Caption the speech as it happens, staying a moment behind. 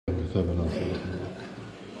ثابنا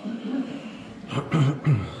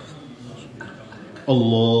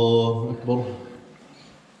الله أكبر.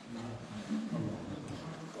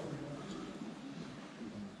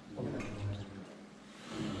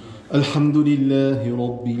 الحمد لله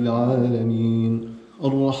رب العالمين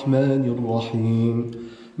الرحمن الرحيم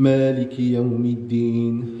مالك يوم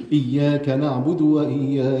الدين إياك نعبد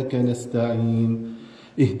وإياك نستعين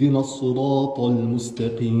اهدنا الصراط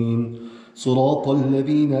المستقيم صراط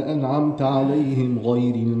الذين أنعمت عليهم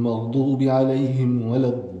غير المغضوب عليهم ولا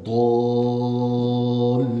الضالين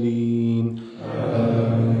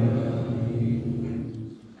آمين.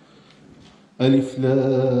 ألف لام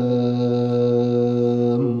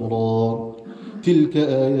را تلك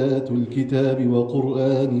آيات الكتاب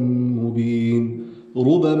وقرآن مبين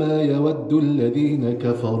ربما يود الذين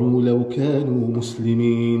كفروا لو كانوا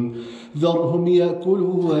مسلمين ذرهم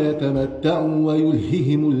يأكلوا ويتمتعوا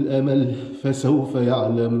ويلههم الأمل فسوف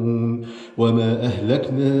يعلمون وما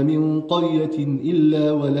أهلكنا من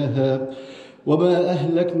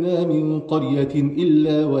قرية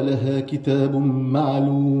إلا ولها كتاب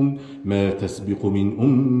معلوم ما تسبق من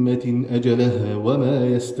أمة أجلها وما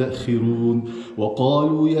يستأخرون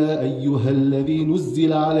وقالوا يا أيها الذي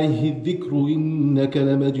نزل عليه الذكر إنك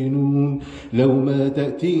لمجنون لو ما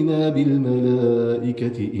تأتينا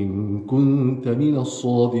بالملائكة إن كنت من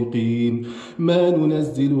الصادقين ما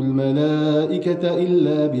ننزل الملائكة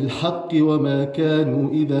إلا بالحق وما كانوا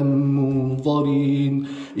إذا منظرين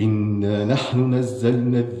إنا نحن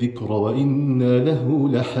نزلنا الذكر وإنا له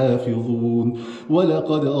لحافظون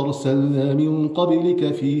ولقد أرسلنا من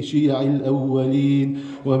قبلك في شيع الأولين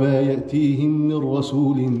وما يأتيهم من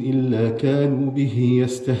رسول إلا كانوا به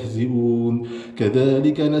يستهزئون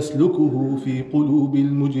كذلك نسلكه في قلوب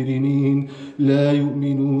المجرمين لا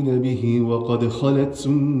يؤمنون به وقد خلت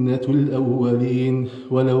سنة الأولين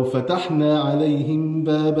ولو فتحنا عليهم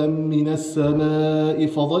بابا من السماء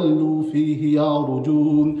فظلوا فيه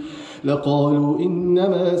يعرجون لقالوا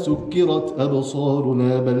إنما سكرت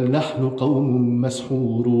أبصارنا بل نحن قوم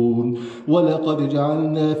مسحورون ولقد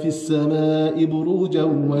جعلنا في السماء بروجا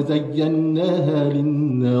وزيناها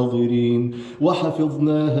للناظرين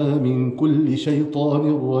وحفظناها من كل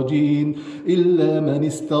شيطان رجيم إلا من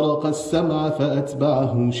استرق السمع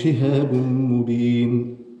فأتبعه شهاب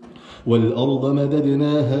مبين والأرض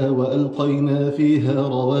مددناها وألقينا فيها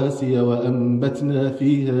رواسي وأنبتنا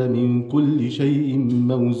فيها من كل شيء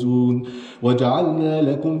موزون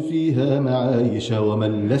وجعلنا لكم فيها معايش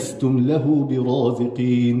ومن لستم له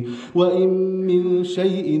برازقين وإن من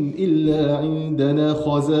شيء إلا عندنا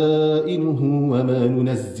خزائنه وما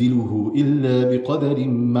ننزله إلا بقدر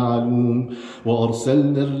معلوم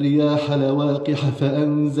وأرسلنا الرياح لواقح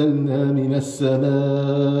فأنزلنا من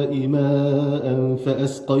السماء ماء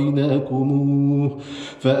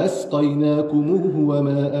فأسقيناكموه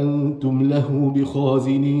وما أنتم له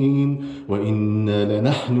بخازنين وإنا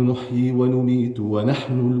لنحن نحيي ونميت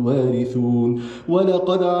ونحن الوارثون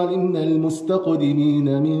ولقد علمنا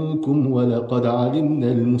المستقدمين منكم ولقد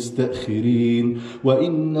علمنا المستأخرين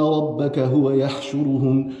وإن ربك هو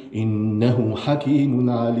يحشرهم إنه حكيم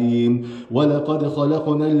عليم ولقد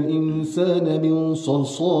خلقنا الإنسان من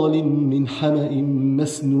صلصال من حمأ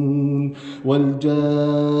مسنون والجان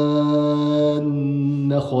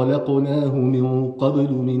خلقناه من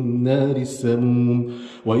قبل من نار السموم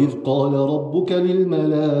وإذ قال ربك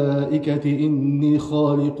للملائكة إني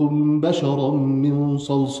خالق بشرا من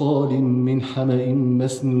صلصال من حمأ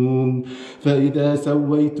مسنون فإذا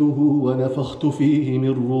سويته ونفخت فيه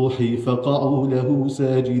من روحي فقعوا له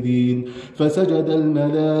ساجدين فسجد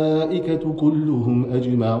الملائكة كلهم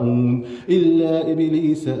أجمعون إلا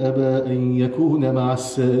إبليس أبى أن يكون مع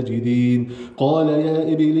الساجدين قال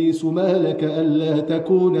يا إبليس ما لك ألا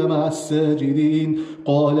تكون مع الساجدين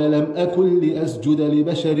قال لم أكن لأسجد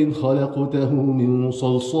لبشر خلقته من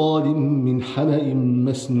صلصال من حمأ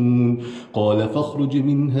مسنون قال فاخرج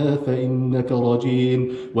منها فإنك رجيم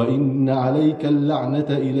وإن عليك اللعنة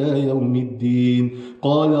إلى يوم الدين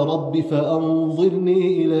قال رب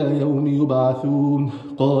فأنظرني إلى يوم يبعثون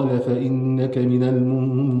قال فإنك من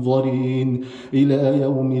المنظرين إلى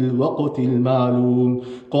يوم الوقت المعلوم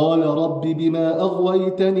قال رب بما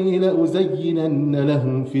أغويتني لأزينن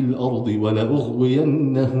لهم في الأرض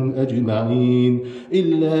ولأغوينهم أجمعين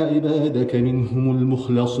إلا عبادك منهم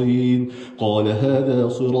المخلصين قال هذا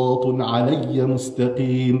صراط علي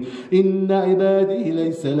مستقيم إن عبادي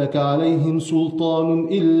ليس لك عليهم سلطان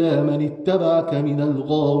إلا من اتبعك من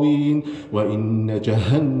الغاوين وإن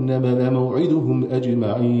جهنم لموعدهم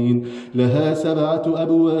أجمعين لها 7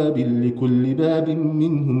 أبواب لكل باب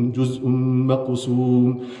منهم جزء مقسوم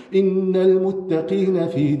مرسوم إن المتقين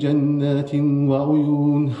في جنات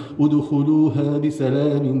وعيون ادخلوها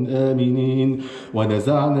بسلام آمنين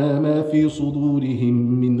ونزعنا ما في صدورهم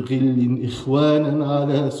من غل إخوانا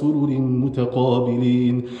على سرر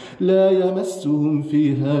متقابلين لا يمسهم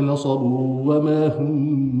فيها نصب وما هم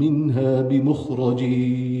منها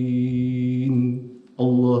بمخرجين.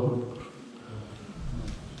 الله أكبر.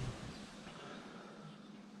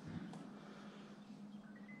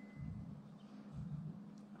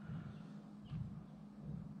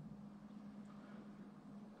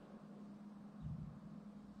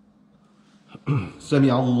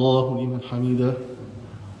 سمع الله لمن حمده.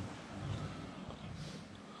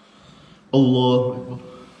 الله أكبر.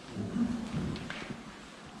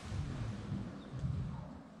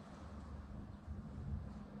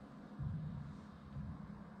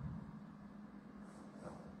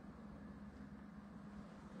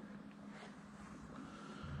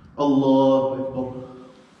 الله أكبر.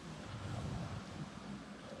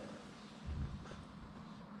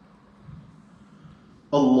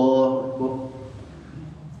 الله أكبر.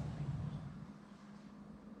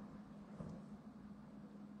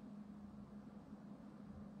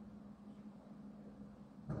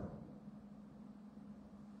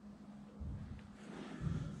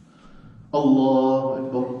 الله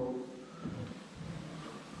أكبر.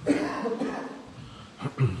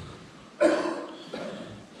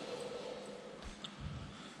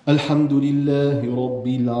 الحمد لله رب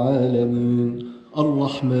العالمين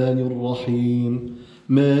الرحمن الرحيم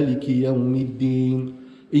مالك يوم الدين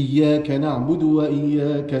إياك نعبد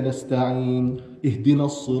وإياك نستعين اهدنا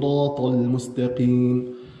الصراط المستقيم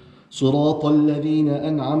صراط الذين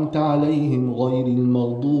أنعمت عليهم غير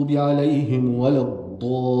المغضوب عليهم ولا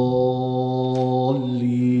الضالين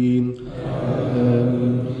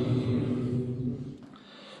آمين.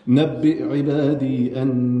 نبئ عبادي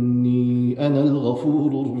أني أنا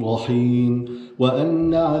الغفور الرحيم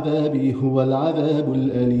وأن عذابي هو العذاب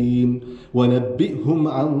الأليم ونبئهم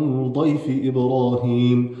عن ضيف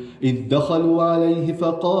إبراهيم إذ دخلوا عليه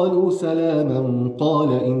فقالوا سلاما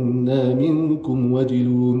قال إنا منكم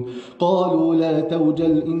وجلون قالوا لا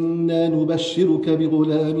توجل إنا نبشرك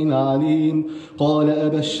بغلام عليم قال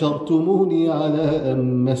أبشرتموني على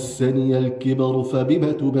أن مسني الكبر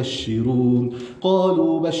فبم تبشرون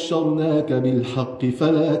قالوا بشرناك بالحق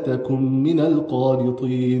فلا تكن من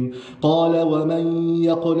القانطين قال ومن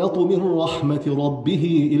يقنط من رحمة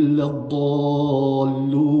ربه إلا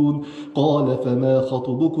الضالون قال فما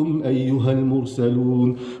خطبكم أيها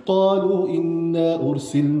المرسلون قالوا إنا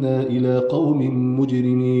أرسلنا إلى قوم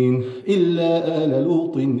مجرمين إلا آل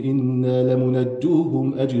لوط إنا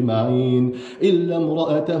لمنجوهم أجمعين إلا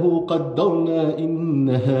امرأته قدرنا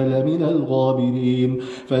إنها لمن الغابرين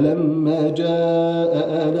فلما جاء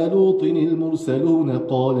آل لوط المرسلون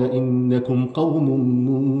قال إنكم قوم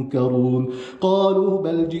منكرون قالوا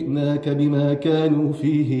بل جئناك بما كانوا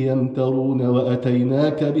فيه يمترون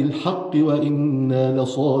وأتيناك بالحق وإنا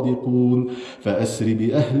لصادقون فأسر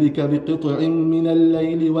بأهلك بقطع من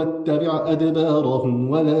الليل واتبع أدبارهم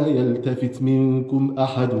ولا يلتفت منكم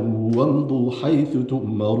أحد وامضوا حيث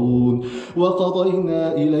تؤمرون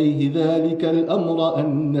وقضينا إليه ذلك الأمر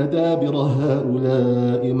أن دابر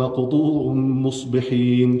هؤلاء مقطوع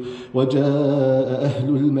مصبحين وجاء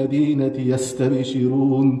أهل المدينة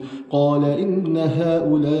يستبشرون قال إن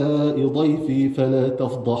هؤلاء ضيفي فلا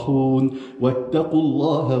تفضحون واتقوا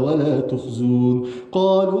الله ولا تخزون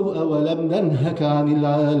قالوا أولم ننهك عن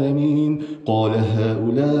العالمين قال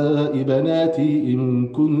هؤلاء بناتي إن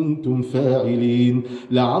كنتم فاعلين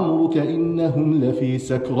لعمرك إنهم لفي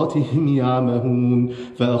سكرتهم يعمهون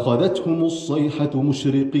فأخذتهم الصيحة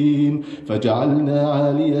مشرقين فجعلنا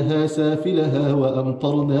عاليها سافلها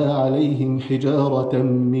وأمطرنا عليهم حجارة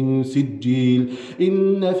من سجيل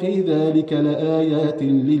إن في ذلك لآيات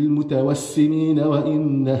للمتوسمين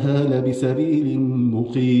وإنها لبسبيل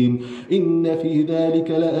مقيم إن في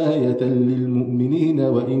ذلك لآية للمؤمنين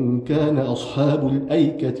وإن كان أصحاب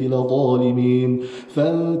الأيكة لظالمين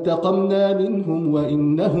فانتقمنا منهم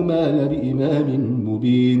وإنهما لبإمام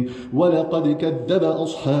مبين ولقد كذب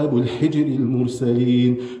أصحاب الحجر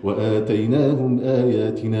المرسلين وآتيناهم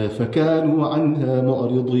آياتنا فكانوا عنها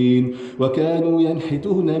معرضين وكانوا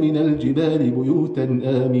ينحتون من الجبال بيوتا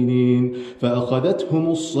آمنين فأخذتهم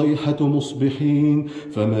الصيحة مصبحين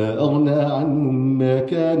فما أغنى عنهم ما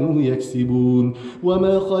كانوا يكسبون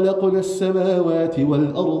وما خلقنا السماوات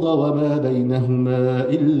والأرض وما بينهما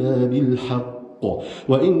إلا بالحق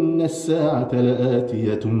وإن الساعة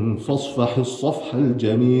لآتية فاصفح الصفح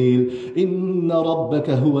الجميل إن ربك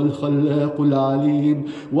هو الخلاق العليم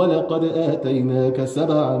ولقد آتيناك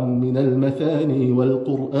 7 من المثاني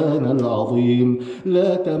والقرآن العظيم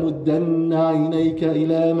لا تمدن عينيك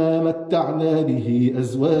إلى ما متعنا به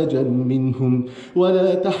أزواجا منهم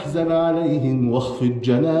ولا تحزن عليهم واخفض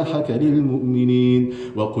جناحك للمؤمنين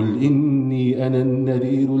وقل إني أنا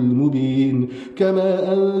النذير المبين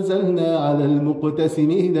كما أنزلنا على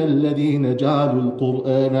المقتسمين الذين جعلوا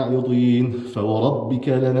القرآن عضين فوربك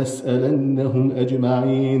لنسألنهم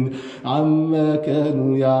أجمعين عما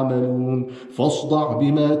كانوا يعملون فاصدع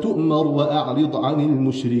بما تؤمر وأعرض عن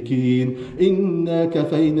المشركين إنا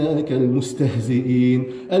كفيناك المستهزئين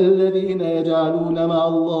الذين يجعلون مع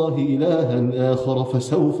الله إلها آخر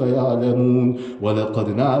فسوف يعلمون ولقد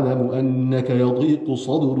نعلم أنك يضيق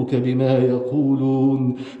صدرك بما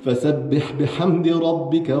يقولون فسبح بحمد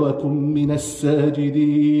ربك وكن من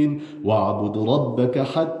الساجدين واعبد ربك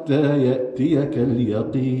حتى يأتيك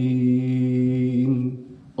اليقين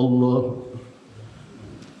الله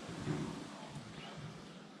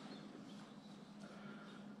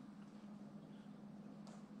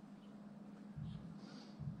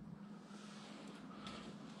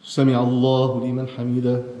سمع الله لمن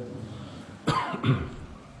حمده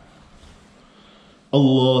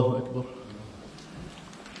الله أكبر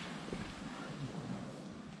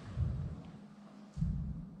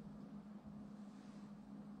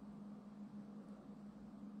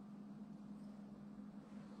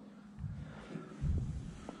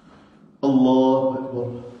الله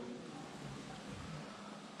أكبر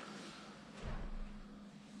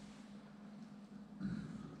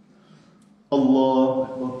الله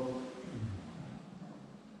أكبر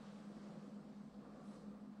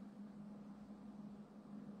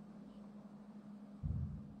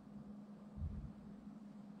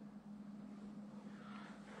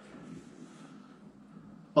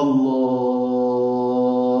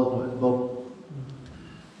الله أكبر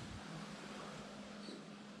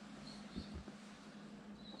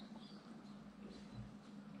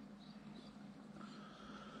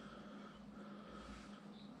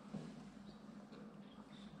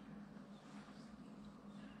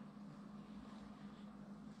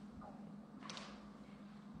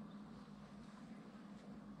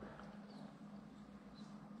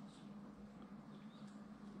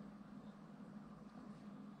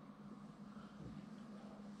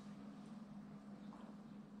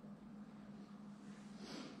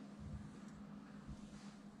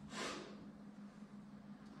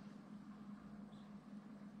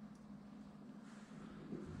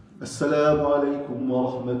السلام عليكم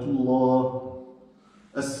ورحمة الله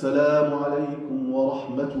السلام عليكم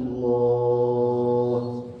ورحمة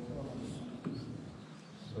الله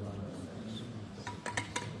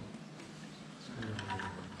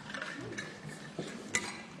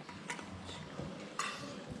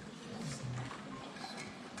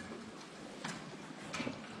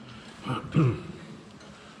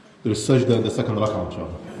السجدة عند second ركعة إن شاء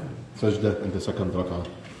الله سجدة عند second ركعة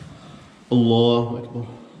الله أكبر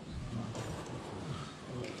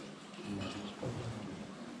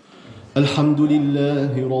الحمد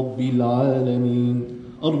لله رب العالمين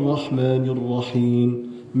الرحمن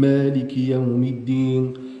الرحيم مالك يوم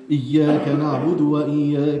الدين إياك نعبد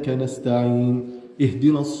وإياك نستعين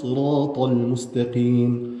اهدنا الصراط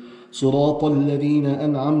المستقيم صراط الذين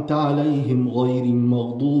أنعمت عليهم غير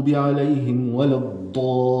المغضوب عليهم ولا الضالين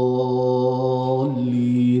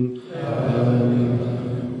آمين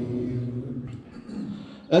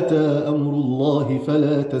أتى أمر الله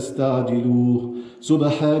فلا تستعجلوه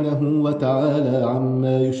سبحانه وتعالى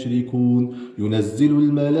عما يشركون ينزل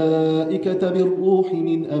الملائكة بالروح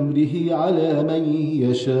من أمره على من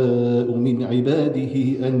يشاء من عباده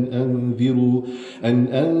أن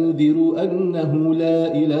أنذروا أنه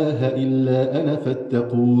لا إله إلا أنا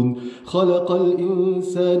فاتقون خلق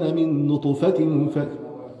الإنسان من نطفة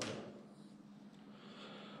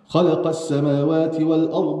خلق السماوات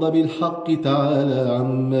والأرض بالحق تعالى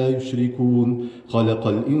عما يشركون خلق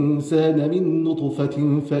الإنسان من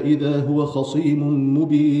نطفة فإذا هو خصيم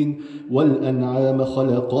مبين والأنعام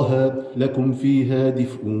خلقها لكم فيها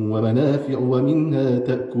دفء ومنافع ومنها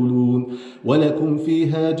تأكلون ولكم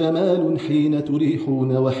فيها جمال حين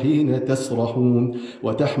تريحون وحين تسرحون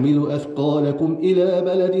وتحمل أثقالكم إلى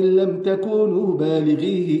بلد لم تكونوا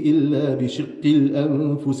بالغيه إلا بشق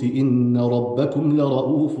الأنفس إن ربكم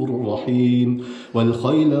لرؤوف رحيم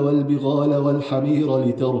والخيل والبغال والحمير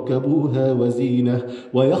لتركبوها وزينة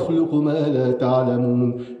ويخلق ما لا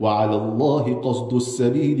تعلمون وعلى الله قصد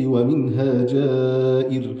السبيل ومنها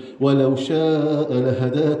جائر ولو شاء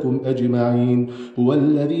لهداكم أجمعين هو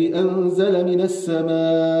الذي أنزل من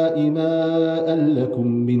السماء ماء لكم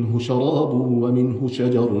منه شراب ومنه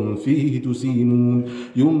شجر فيه تسيمون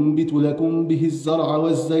ينبت لكم به الزرع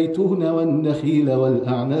والزيتون والنخيل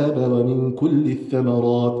والأعناب ومن كل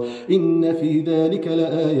الثمرات إن في ذلك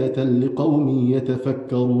لآية لقوم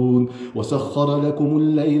يتفكرون وسخر لكم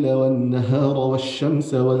الليل والنهار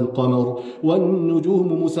والشمس والقمر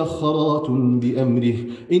والنجوم مسخرات بأمره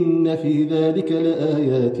إن في ذلك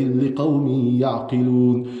لآيات لقوم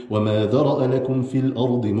يعقلون وما ذرأ لكم في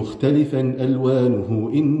الأرض مختلفا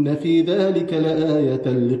ألوانه إن في ذلك لآية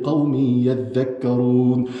لقوم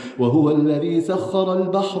يذكرون وهو الذي سخر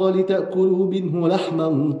البحر لتأكلوا منه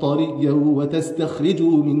لحما طريا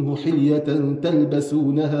وتستخرجوا منه حلية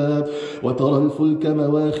تلبسونها وترى الفلك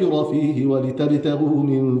مواخر فيه ولتبتغوا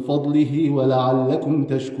من فضله ولعلكم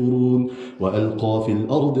تشكرون وألقى في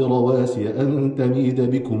الأرض رواسي أن تميد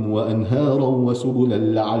بكم وأنهارا وسبلا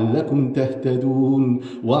لعلكم تهتدون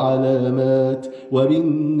وعلامات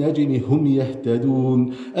وبالنجم هم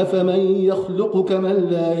يهتدون أفمن يخلق كمن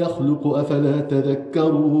لا يخلق أفلا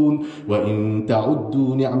تذكرون وإن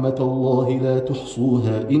تعدوا نعمة الله لا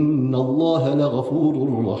تحصوها إن الله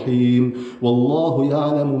لغفور رحيم والله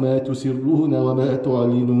يعلم ما تسرون وما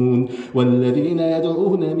تعلنون والذين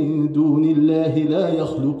يدعون من دون الله لا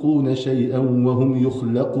يخلقون شيئا وهم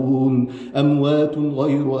يخلقون أموات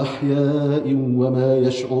غير أحياء وما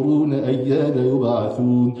يشعرون أيان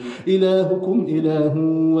يبعثون إلهكم إله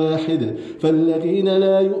واحد فالذين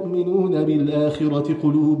لا يؤمنون بالآخرة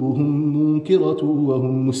قلوبهم منكرة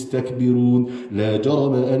وهم مستكبرون لا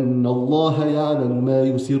جرم أن الله يعلم ما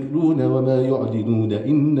يسرون وما يعلنون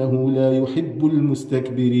إنه لا يحب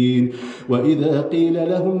المستكبرين وإذا قيل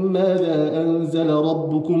لهم ماذا أنزل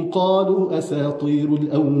ربكم قالوا أساطير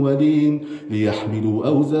الأولين ليحملوا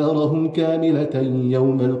أوزارهم كاملة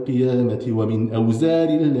يوم القيامة ومن أوزار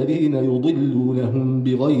الذين يضلونهم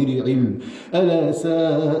بغير علم ألا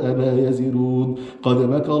ساء ما يزرون قد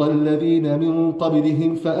مكر الذين من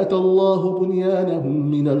قبلهم فأتى الله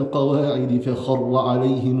بنيانهم من القواعد فخر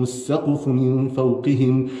عليهم السقف من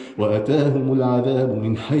فوقهم وأتاهم العذاب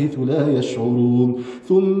من حيث لا يشعرون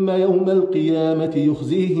ثم يوم القيامة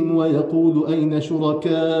يخزيهم ويقول أين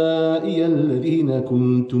شركائي الذين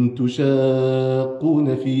كنتم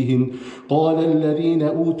تشاقون فيهم قال الذين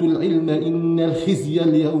أوتوا العلم إن الخزي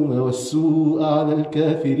اليوم والسوء على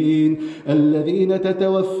الكافرين الذين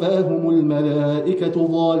تتوفاهم الملائكة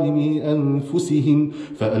ظالمي أنفسهم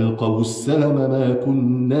فألقوا السلم ما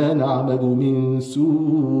كنا نعمل من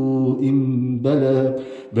سوء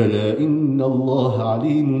بلى إن الله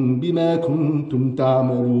عليم بما كنتم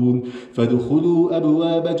تعملون فادخلوا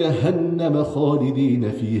أبواب جهنم خالدين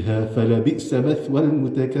فيها فلبئس مثوى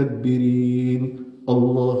المتكبرين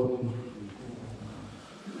الله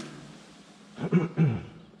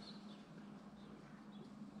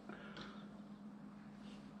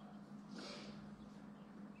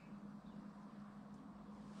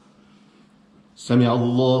سمع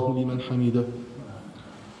الله لمن حمده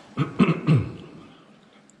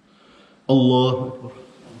الله أكبر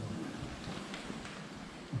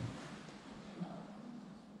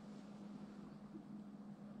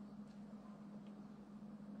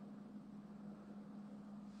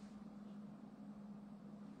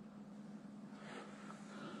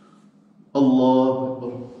الله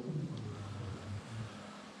أكبر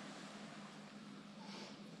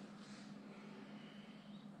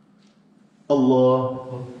الله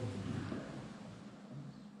أكبر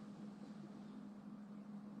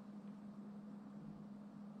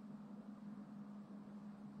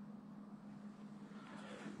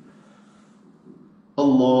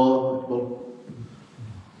الله أكبر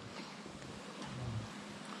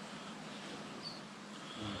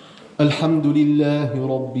الحمد لله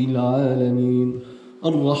رب العالمين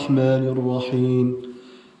الرحمن الرحيم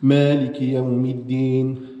مالك يوم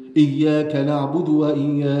الدين إياك نعبد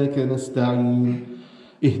وإياك نستعين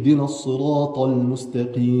اهدنا الصراط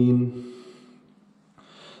المستقيم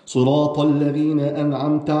صراط الذين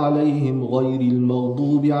أنعمت عليهم غير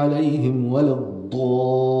المغضوب عليهم ولا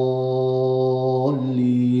الضالين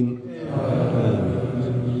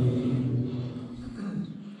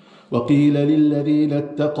وقيل للذين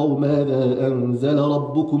اتقوا ماذا أنزل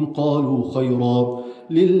ربكم قالوا خيرا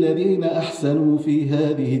للذين أحسنوا في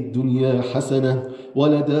هذه الدنيا حسنة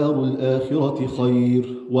ولدار الآخرة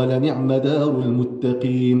خير ولنعم دار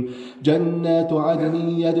المتقين جنات عدن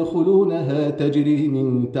يدخلونها تجري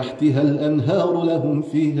من تحتها الأنهار لهم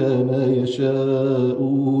فيها ما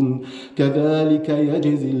يشاءون كذلك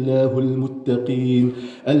يجزي الله المتقين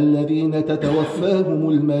الذين تتوفاهم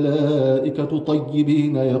الملائكة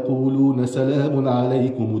طيبين يقولون سلام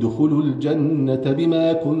عليكم ادخلوا الجنة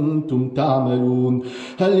بما كنتم تعملون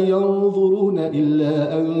هل ينظرون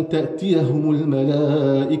إلا أن تأتيهم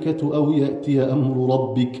الملائكة أو يأتي أمر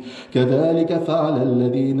ربك كذلك فعل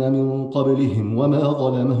الذين من قبلهم وما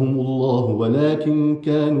ظلمهم الله ولكن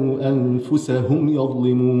كانوا أنفسهم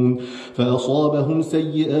يظلمون فأصابهم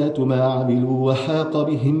سيئات ما عملوا وحاق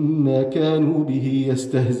بهم ما كانوا به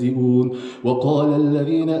يستهزئون وقال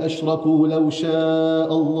الذين أشركوا لو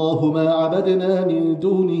شاء الله ما عبدنا من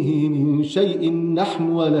دونه من شيء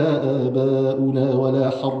نحن ولا آباؤنا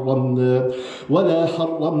ولا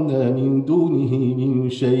حرمنا من دونه من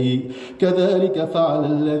شيء كذلك فعل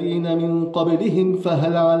الذين من قبلهم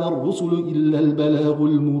فهل على الرسل إلا البلاغ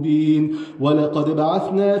المبين ولقد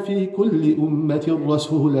بعثنا في كل أمة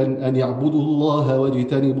رسولا أن يعبدوا الله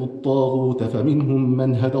واجتنبوا الطاغوت فمنهم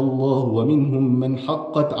من هدى الله ومنهم من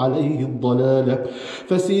حقت عليه الضلالة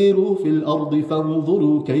فسيروا في الأرض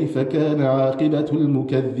فانظروا كيف كان عاقبة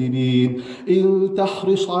المكذبين إن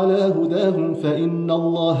تحرص على هداهم فإن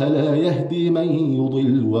الله لا يهدي من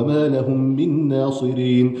يضل وما لهم من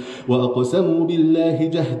ناصرين وأقسموا بالله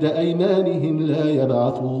جهد أيمانهم لا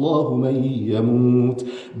يبعث الله من يموت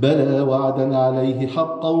بلى وعدا عليه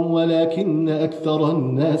حقا ولكن أكثر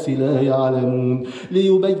الناس لا يعلمون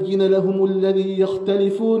ليبين لهم الذي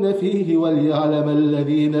يختلفون فيه وليعلم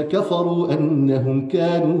الذين كفروا أنهم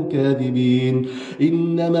كانوا كاذبين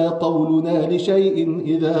إنما قولنا لشيء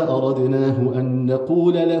إذا أردناه أن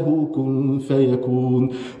نقول له كن فيكون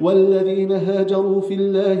والذين هاجروا في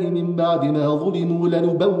الله من بعد ما ظلموا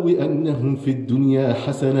لنبوئنهم في الدنيا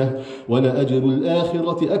حسنة ولأجر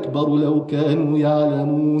الآخرة أكبر لو كانوا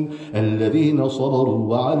يعلمون الذين صبروا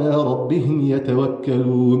وعلى ربهم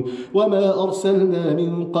يتوكلون وما أرسلنا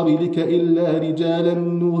من قبلك إلا رجالا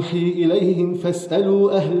نوحي إليهم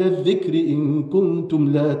فاسألوا أهل الذكر إن كنتم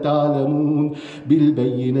لا تعلمون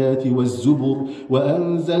بالبينات والزبر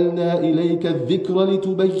وأنزلنا إليك الذكر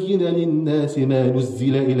لتبين للناس ما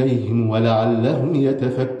نزل إليهم ولعلهم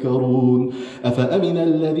يتفكرون أفأمن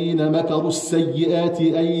الذين مكروا السيئات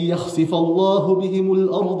أن يخسف الله بهم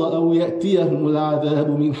الأرض أو يأتيهم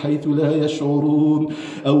العذاب من حيث لا يشعرون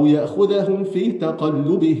أو يأخذهم في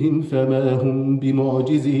تقلبهم فما هم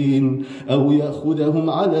بمعجزين أو يأخذهم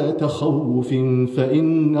على تخوف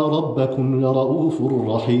فإن ربكم لرؤوف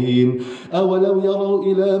رحيم أولو يروا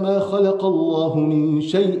إلى ما خلق الله من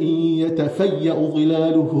شيء يتفيأ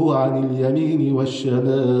ظلاله عن اليمين والشمائل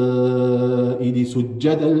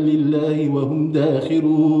سجدا لله وهم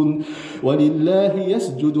داخرون ولله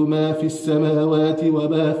يسجد ما في السماوات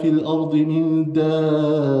وما في الأرض من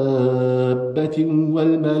دابة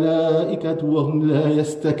والملائكة وهم لا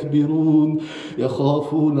يستكبرون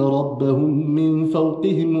يخافون ربهم من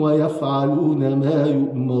فوقهم ويفعلون ما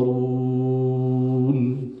يؤمرون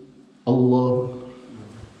الله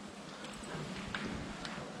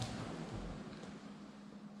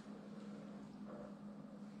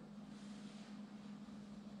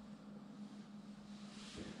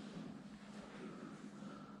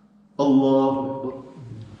الله أكبر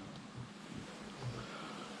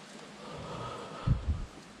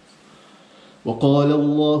وقال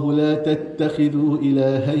الله لا تتخذوا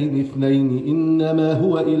إلهين اثنين إنما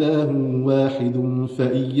هو إله واحد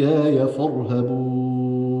فإياي فارهبون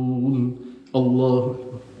الله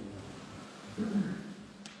أكبر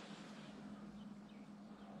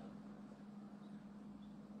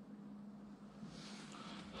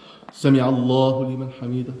سمع الله لمن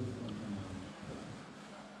حمده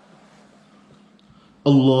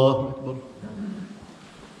الله أكبر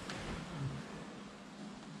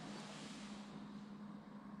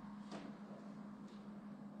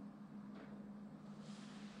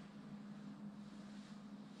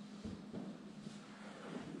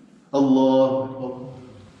الله أكبر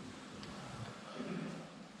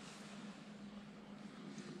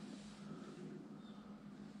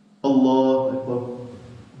الله أكبر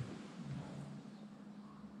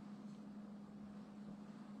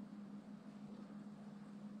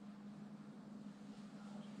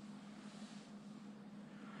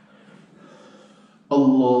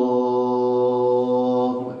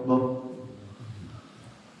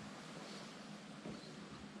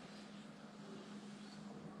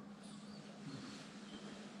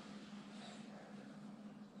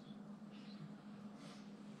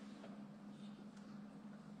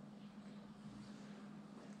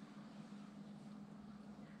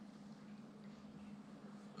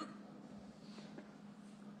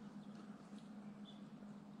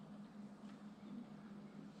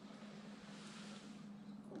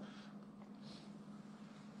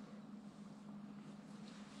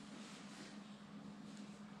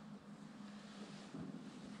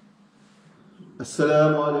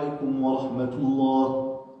السلام عليكم ورحمة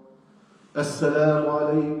الله. السلام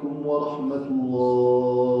عليكم ورحمة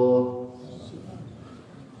الله.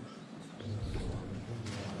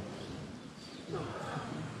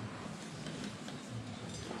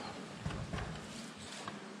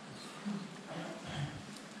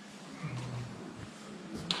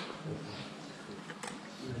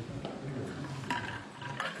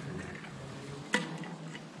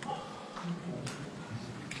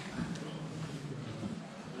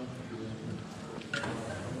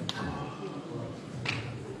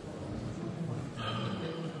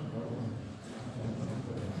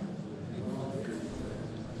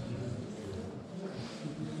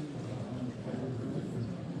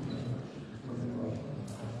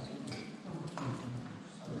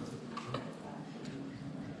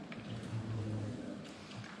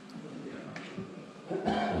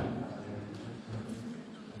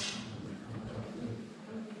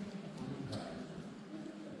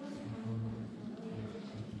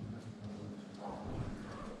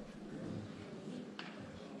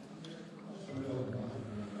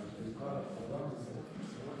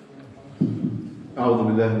 أعوذ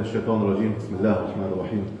بالله من الشيطان الرجيم. بسم الله الرحمن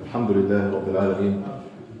الرحيم. الحمد لله رب العالمين.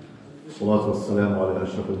 الصلاة والسلام على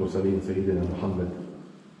أشرف المرسلين سيدنا محمد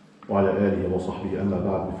وعلى آله وصحبه أما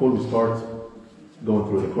بعد. Before we start going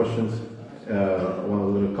through the questions, I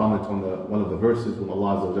want to comment on one of the verses when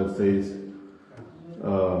Allah Azza wa Jalla says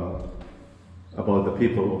about the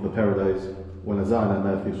people of the paradise, وَنَزَعْنَا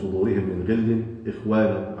مَا فِي صُدُورِهِمْ مِنْ غِلٍّ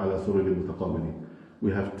إِخْوَانًا عَلَى سُرُرٍ مُتَقَابِلِينَ.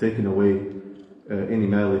 We have taken away any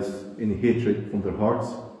malice, any hatred from their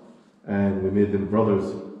hearts, and we made them brothers,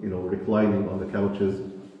 reclining on the couches,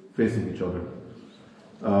 facing each other.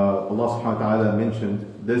 Allah subhanahu wa ta'ala mentioned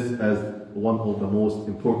this as one of the most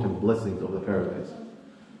important blessings of the paradise.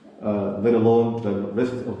 Let alone the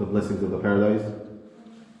rest of the blessings of the paradise,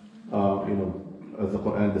 as the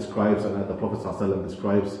Quran describes and as the Prophet ﷺ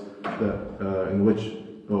describes, in which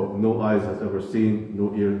no eyes has ever seen,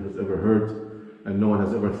 no ear has ever heard, and no one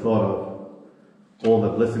has ever thought of. All the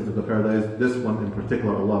blessings of the paradise, this one in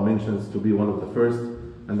particular Allah mentions to be one of the first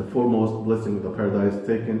and the foremost blessing of the paradise,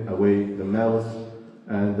 taking away the malice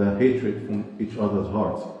and the hatred from each other's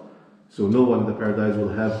hearts. So no one in the paradise will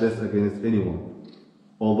have this against anyone.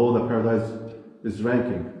 Although the paradise is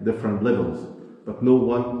ranking different levels, but no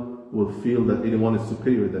one will feel that anyone is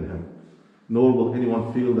superior than him. Nor will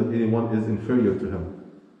anyone feel that anyone is inferior to him.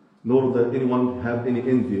 Nor will anyone have any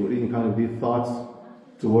envy or any kind of these thoughts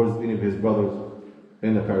towards any of his brothers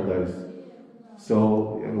in the paradise.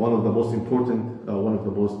 So one of the most important, one of the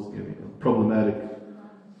most problematic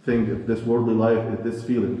thing of this worldly life is this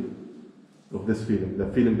feeling, the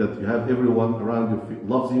feeling that you have everyone around you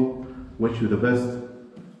loves you, wish you the best.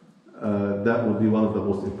 That would be one of the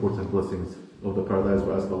most important blessings of the paradise.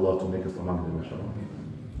 We ask Allah to make us among them,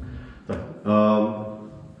 inshallah.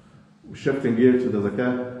 Shifting gear to the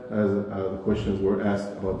zakah, as the questions were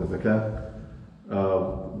asked about the zakah.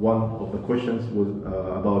 One of the questions was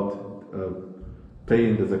about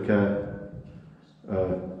paying the zakah,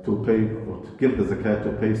 to pay or to give the zakah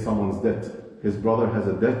to pay someone's debt. His brother has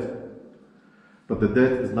a debt, but the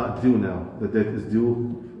debt is not due now. The debt is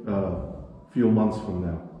due a few months from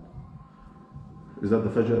now. Is that the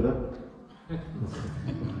fajr there?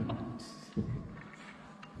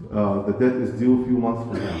 The debt is due a few months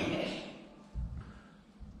from now.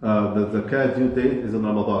 The zakah due date is in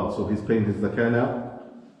Ramadan, so he's paying his zakah now,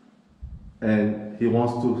 and he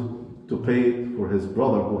wants to pay for his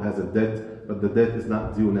brother who has a debt, but the debt is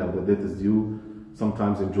not due now. The debt is due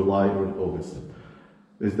sometimes in July or in August.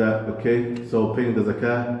 Is that okay? So paying the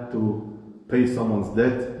zakah to pay someone's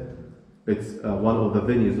debt, it's one of the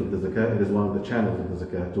venues of the zakah. It is one of the channels of the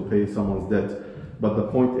zakah to pay someone's debt. But the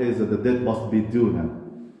point is that the debt must be due now.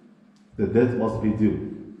 The debt must be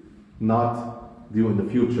due, not due in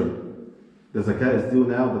the future. The zakah is due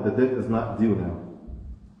now, but the debt is not due now.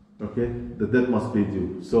 Okay? The debt must be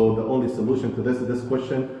due. So the only solution to this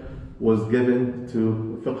question was given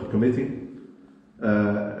to fiqh committee,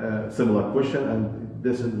 similar question, and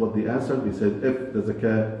this is what they answered. They said if the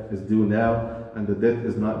zakah is due now and the debt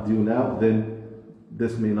is not due now, then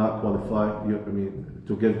this may not qualify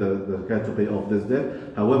to give the zakah to pay off this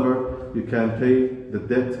debt. However, you can pay the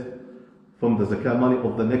debt from the zakah money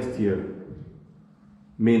of the next year.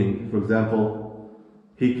 Meaning, for example,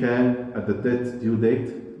 he can, at the debt due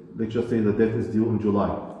date, let's just say the debt is due in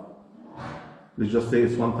July. Let's just say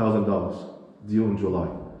it's $1,000 due in July.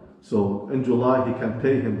 So in July, he can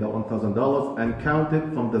pay him the $1,000 and count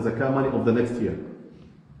it from the zakah money of the next year.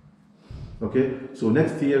 Okay? So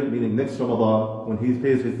next year, meaning next Ramadan, when he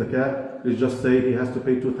pays his zakah, let's just say he has to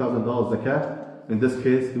pay $2,000 zakah. In this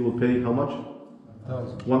case, he will pay how much?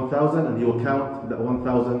 1,000, and he will count that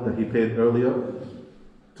 1,000 that he paid earlier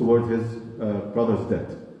toward his brother's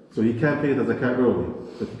debt. So he can't pay the zakat early,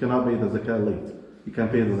 but he cannot pay the zakat late. He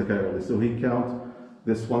can't pay the zakat early. So he count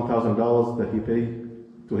this $1,000 that he paid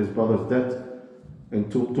to his brother's debt in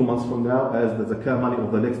two months from now as the zakat money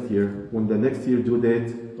of the next year. When the next year due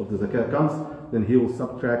date of the zakat comes, then he will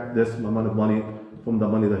subtract this amount of money from the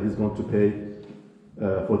money that he's going to pay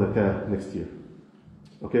for the zakat next year.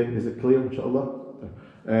 Okay, is it clear, inshallah?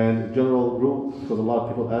 And general rule, because a lot of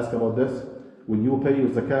people ask about this, when you pay your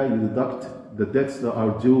zakah, you deduct the debts that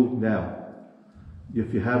are due now.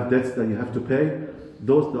 If you have debts that you have to pay,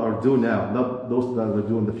 those that are due now, not those that are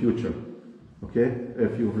due in the future. Okay?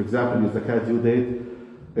 If you, for example, your zakat due date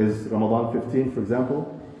is Ramadan 15, for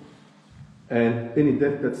example, and any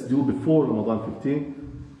debt that's due before Ramadan 15,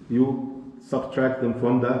 you subtract them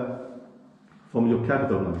from your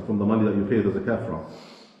capital money, from the money that you pay the zakat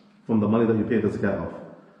from the money that you pay the zakat of.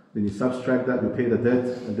 Then you subtract that, you pay the debt,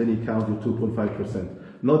 and then you count your 2.5%.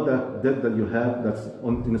 Not that debt that you have that's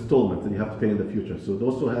on installment that you have to pay in the future. So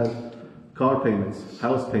those who have car payments,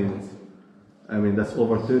 house payments, I mean, that's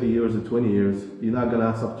over 30 years and 20 years, you're not going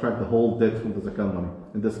to subtract the whole debt from the zakat money.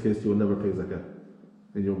 In this case, you will never pay zakat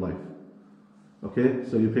in your life. Okay?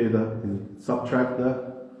 So you subtract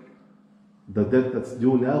the debt that's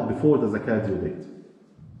due now before the zakat due date.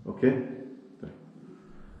 Okay?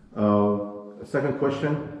 Second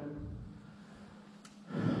question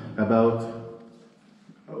about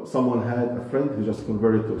someone had a friend who just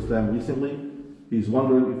converted to Islam recently. He's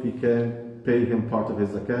wondering if he can pay him part of his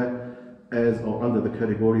zakat as or under the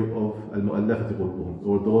category of al-mu'allafati qulubuhum,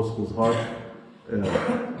 or those whose heart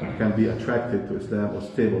can be attracted to Islam or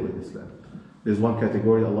stable in Islam. There's one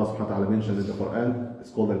category Allah subhanahu wa ta'ala mentioned in the Quran.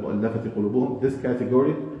 It's called al-mu'allafati qulubuhum. This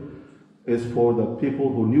category is for the people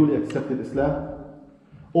who newly accepted Islam,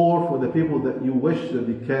 or for the people that you wish that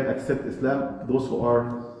they can accept Islam, those who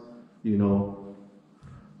are,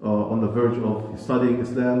 on the verge of studying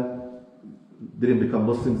Islam, didn't become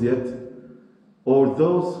Muslims yet, or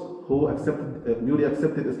those who newly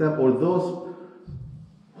accepted Islam, or those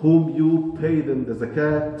whom you pay them the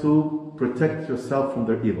zakat to protect yourself from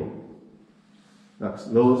their evil. That's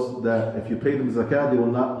those that if you pay them the zakat, they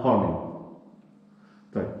will not harm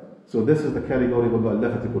you. Right. So this is the category of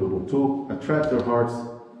al-mu'allafati qulubuhum, to attract their hearts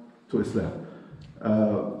to Islam.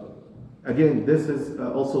 Again, this is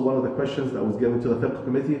also one of the questions that was given to the fiqh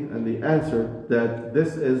committee, and the answer that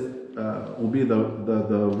this will be the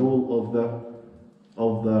rule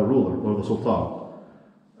of the ruler or the sultan.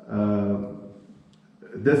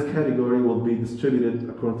 This category will be distributed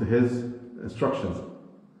according to his instructions.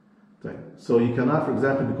 Okay. So you cannot, for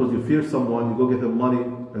example, because you fear someone, you go give him money,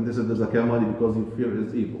 and this is the zakat money because you fear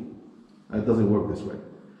his evil. It doesn't work this way.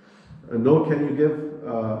 Nor can you give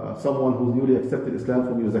someone who's newly accepted Islam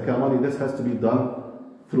from your zakat money. This has to be done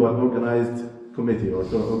through an organized committee or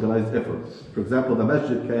through an organized effort. For example, the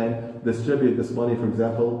masjid can distribute this money, for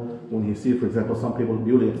example, when he sees, for example, some people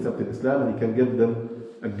newly accepted Islam, and he can give them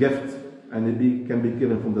a gift, and it can be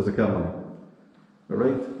given from the zakat money. All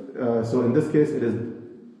right? So in this case, it is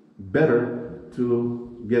better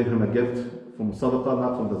to give him a gift from sadaqah,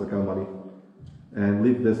 not from the zakat money, and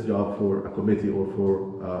leave this job for a committee or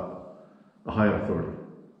for a higher authority.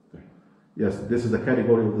 Yes, this is a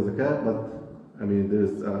category of the zakat, but I mean,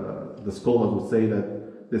 there's the scholars would say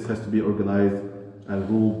that this has to be organized and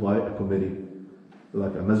ruled by a committee,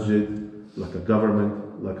 like a masjid, like a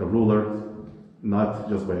government, like a ruler, not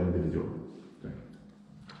just by an individual. Okay.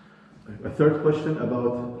 A third question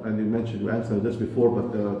about, and you answered this before,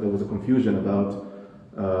 but there was a confusion about,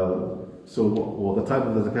 the type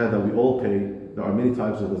of the zakat that we all pay. There are many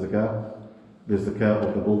types of the zakat. There's the zakat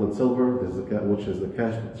of the gold and silver, there's the zakat which is the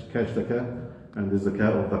cash zakat, and there's the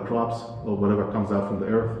zakat of the crops, or whatever comes out from the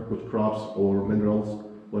earth, which crops or minerals,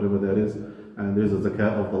 whatever that is, and there's the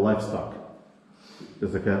zakat of the livestock. The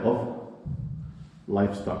zakat of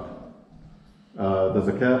livestock. The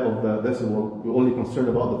zakat of this is what we're only concerned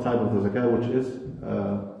about, the type of the zakat, which is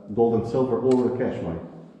gold and silver or the cash money.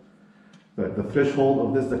 The threshold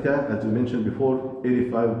of this zakat, as we mentioned before,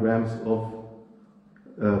 85 grams of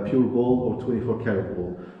pure gold or 24 karat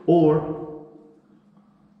gold, or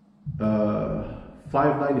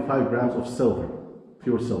 595 grams of silver,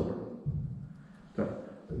 pure silver. Okay.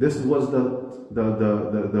 This was the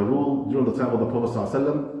rule during the time of the Prophet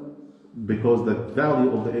ﷺ, because the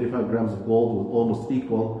value of the 85 grams of gold was almost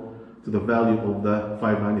equal to the value of the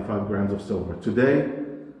 595 grams of silver. Today,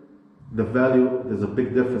 the value, there's a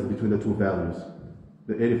big difference between the two values.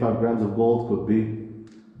 The 85 grams of gold could be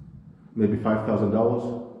maybe $5,000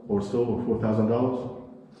 or so, or $4,000.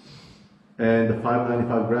 And the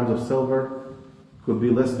 595 grams of silver could be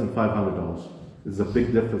less than $500. There's a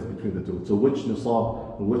big difference between the two. So which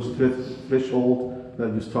nisab, or which threshold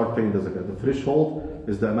that you start paying the zakat? The threshold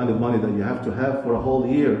is the amount of money that you have to have for a whole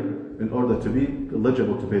year in order to be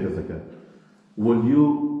eligible to pay the zakat. Will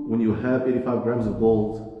you, when you have 85 grams of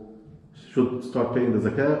gold, should start paying the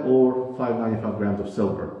zakat, or 595 grams of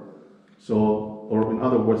silver? So, or in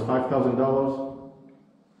other words, $5,000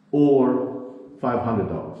 or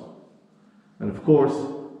 $500. And of course,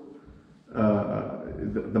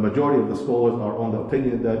 the majority of the scholars are on the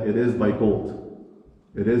opinion that it is by gold.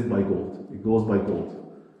 It is by gold. It goes by gold.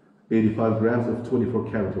 85 grams of 24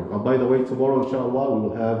 karat work. And by the way, tomorrow, inshallah, we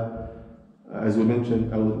will have, as we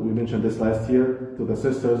mentioned this last year to the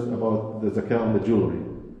sisters about the zakat on the jewelry.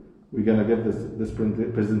 We're going to give this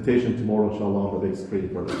presentation tomorrow, inshallah, on the big screen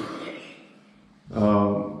for them.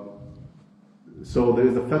 So there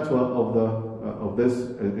is a fatwa of this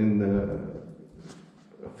in the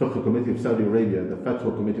Fiqh Committee of Saudi Arabia, the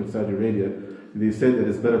Fatwa Committee of Saudi Arabia. They said it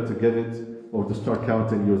is better to give it or to start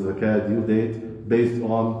counting your zakat due date based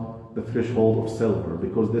on the threshold of silver,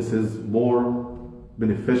 because this is more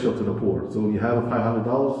beneficial to the poor. So when you have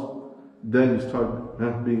 $500, then you start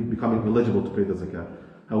becoming eligible to pay the zakat.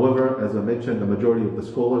 However, as I mentioned, the majority of the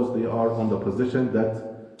scholars, they are on the position that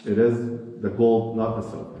it is the gold, not the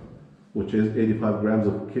silver, which is 85 grams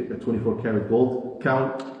of 24 karat gold.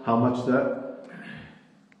 Count how much that?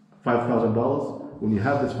 $5,000. When you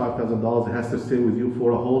have this $5,000, it has to stay with you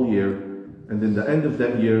for a whole year, and then the end of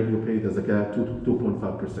that year, you pay the zakat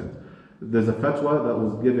 2.5%. There's a fatwa that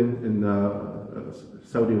was given in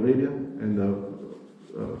Saudi Arabia, in the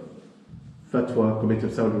Fatwa Committee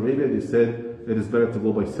of Saudi Arabia. They said it is better to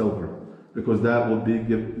go by silver, because that will be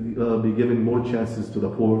giving more chances to the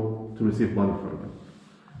poor to receive money from them.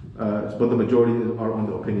 But the majority are on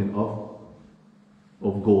the opinion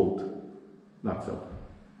of gold, not silver.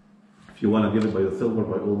 If you want to give it by the silver,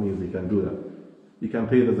 by all means, you can do that. You can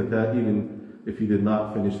pay the zakat even if you did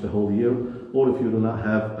not finish the whole year, or if you do not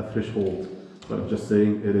have a threshold. But I'm just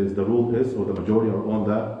saying, the rule is, or the majority are on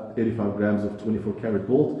that 85 grams of 24 karat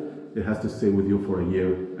gold. It has to stay with you for a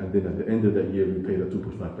year, and then at the end of that year, you pay the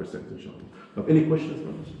 2.5%, inshallah. Have any questions,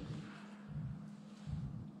 brothers?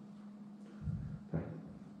 Okay.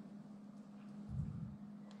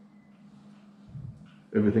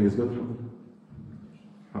 Everything is good?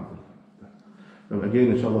 Alhamdulillah. Now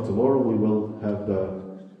again, inshallah, tomorrow we will have the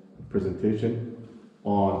presentation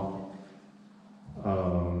on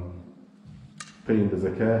paying the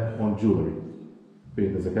zakat on jewelry.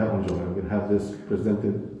 Paying the zakat on jewelry. I'm going to have this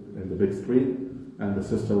presented in the big screen, and the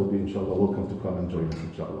sister will be, inshallah, welcome to come and join us,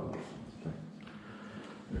 inshallah. Okay.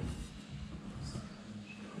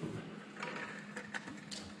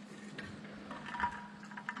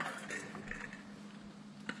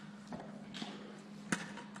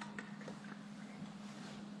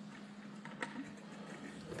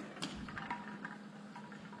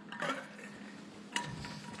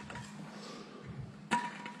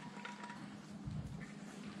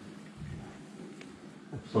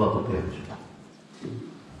 صلاة التهجد.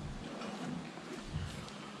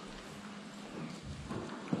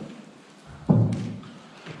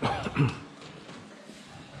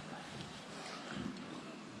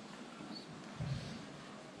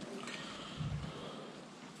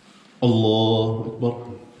 الله أكبر.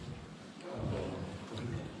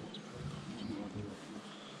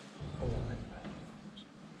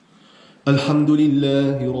 الحمد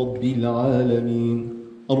لله رب العالمين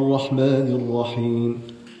الرحمن الرحيم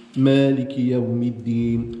مالك يوم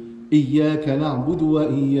الدين إياك نعبد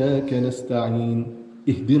وإياك نستعين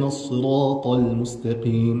اهدنا الصراط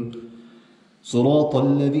المستقيم صراط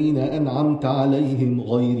الذين أنعمت عليهم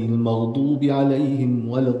غير المغضوب عليهم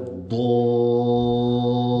ولا الضالين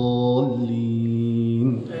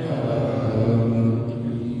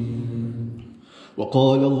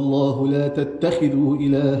وقال الله لا تتخذوا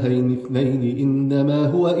إلهين اثنين إنما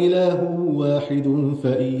هو إله واحد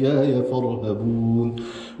فإياي فارهبون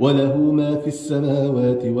وله ما في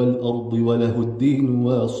السماوات والأرض وله الدين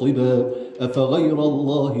واصبا أفغير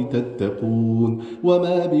الله تتقون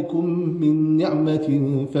وما بكم من نعمة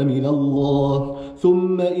فمن الله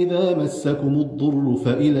ثم إذا مسكم الضر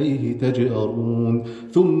فإليه تجأرون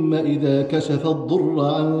ثم إذا كشف الضر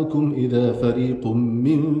عنكم إذا فريق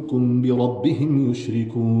منكم بربهم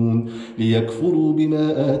يشركون ليكفروا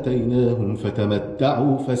بما آتيناهم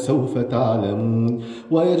فتمتعوا فسوف تعلمون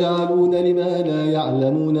ويجعلون لما لا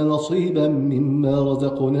يعلمون يأخذون نصيبا مما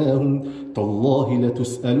رزقناهم تالله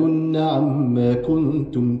لتسألن عما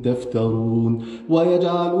كنتم تفترون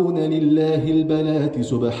ويجعلون لله البنات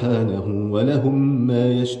سبحانه ولهم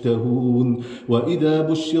ما يشتهون وإذا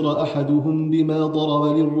بشر أحدهم بما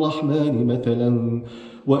ضرب للرحمن مثلا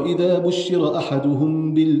وإذا بشر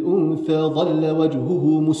أحدهم بالأنثى ظل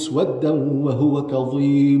وجهه مسودا وهو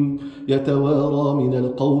كظيم يتوارى من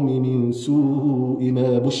القوم من سوء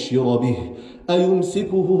ما بشر به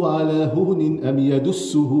أيمسكه على هون أم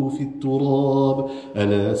يدسه في التراب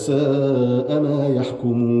ألا ساء ما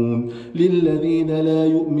يحكمون للذين لا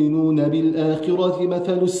يؤمنون بالآخرة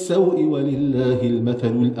مثل السوء ولله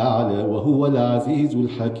المثل الأعلى وهو العزيز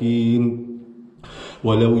الحكيم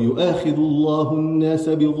ولو يؤاخذ الله الناس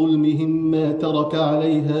بظلمهم ما ترك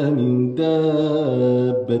عليها من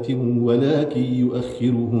دابة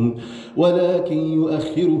ولكن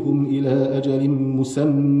يؤخرهم إلى أجل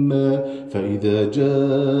مسمى فإذا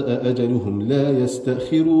جاء أجلهم لا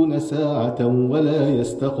يستأخرون ساعة ولا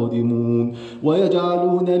يستقدمون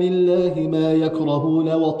ويجعلون لله ما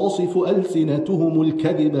يكرهون وتصف ألسنتهم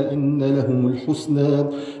الكذب أن لهم الحسنى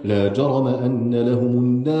لا جرم أن لهم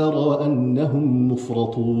النار وأنهم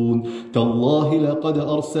مفرطون تالله لقد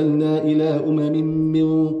أرسلنا إلى أمم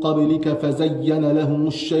من قبلك فزين لهم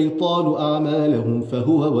الشيطان أعمالهم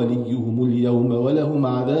فهو وليهم اليوم ولهم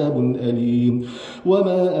عذاب أليم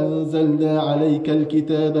وما أنزلنا عليك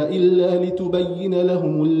الكتاب إلا لتبين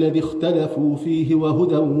لهم الذي اختلفوا فيه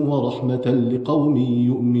وهدى ورحمة لقوم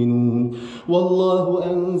يؤمنون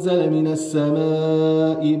والله أنزل من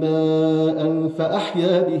السماء ماء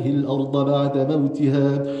فأحيا به الأرض بعد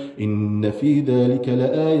موتها إن في ذلك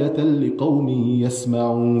لآية لقوم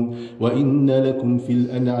يسمعون وإن لكم في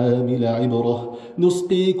الأنعام لعبرة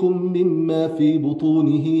نسقيكم مما في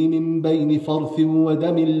بطونه من بين فرث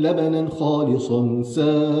ودم لبنا خالصا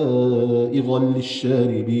سائغا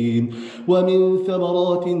للشاربين ومن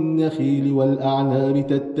ثمرات النخيل والأعناب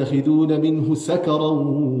تتخذون منه سكرا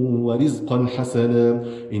ورزقا حسنا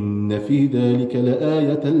إن في ذلك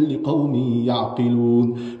لآية لقوم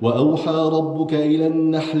يعقلون وأوحى ربك إلى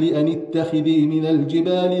النحل أن اتخذي من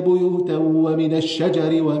الجبال بيوتا ومن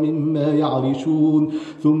الشجر ومما يعرشون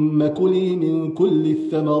ثم كلي من كل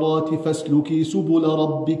الثمرات فاسلكي سبل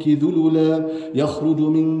ربك ذللا يخرج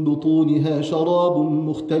من بطونها شراب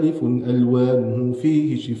مختلف ألوانه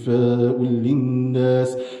فيه شفاء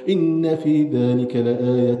للناس إن في ذلك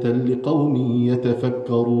لآية لقوم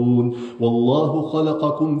يتفكرون والله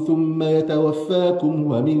خلقكم ثم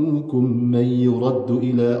يتوفاكم ومنكم من يرد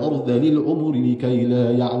إلى أرذل العمر لكي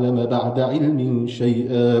لا يعلم بعد علم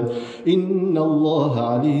شيئا إن الله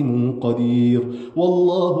عليم قدير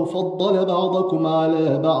والله فضل بعضكم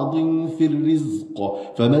على بعض في الرزق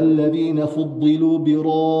فما الذين فضلوا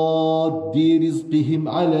براد رزقهم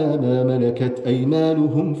على ما ملكت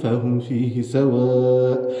أيمانهم فهم فيه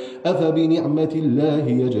سواء أفبنعمة الله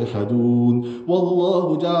يجحدون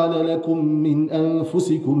والله جعل لكم من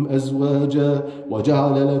أنفسكم أزواجا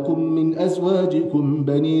وجعل لكم من أزواجكم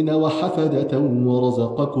بنين وحفدة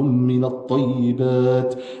ورزقكم من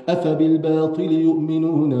الطيبات أفبالباطل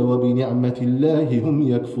يؤمنون وبنعمة الله هم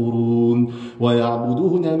يكفرون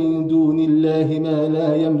ويعبدون من دون الله ما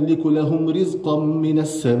لا يملك لهم رزقا من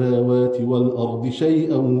السماوات والأرض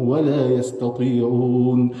شيئا ولا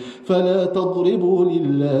يستطيعون فلا تضربوا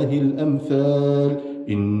لله الأمثال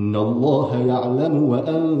إن الله يعلم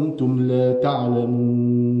وأنتم لا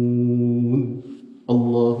تعلمون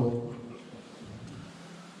الله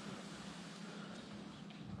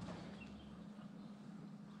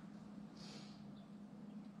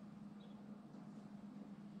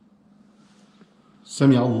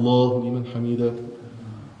سمع الله لمن حمده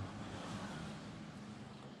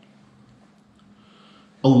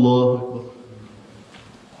الله أكبر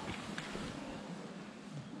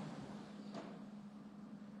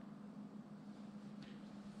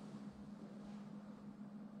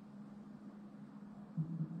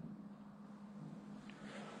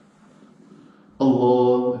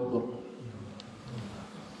الله أكبر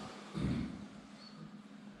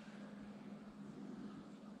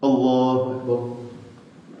الله أكبر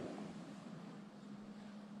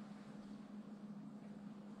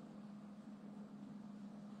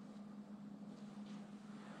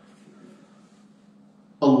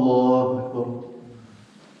الله أكبر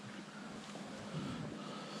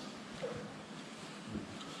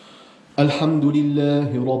الحمد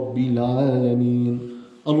لله رب العالمين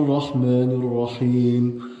الرحمن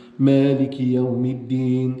الرحيم مالك يوم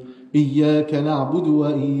الدين إياك نعبد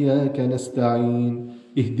وإياك نستعين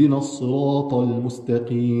اهدنا الصراط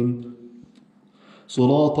المستقيم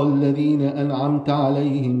صراط الذين أنعمت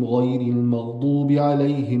عليهم غير المغضوب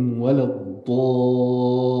عليهم ولا الضالين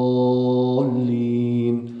الضالين.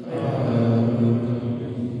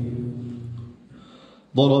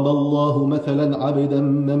 ضرب الله مثلا عبدا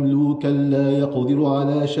مملوكا لا يقدر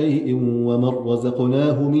على شيء ومن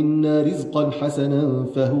رزقناه منا رزقا حسنا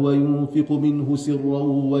فهو ينفق منه سرا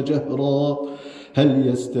وجهرا هل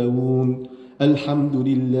يستوون الحمد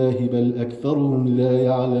لله بل أكثرهم لا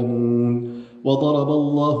يعلمون. وضرب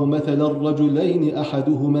الله مثلا الرجلين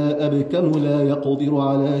أحدهما أبكم لا يقدر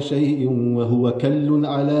على شيء وهو كل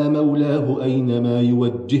على مولاه أينما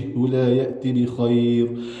يوجهه لا يأتي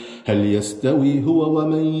بخير هل يستوي هو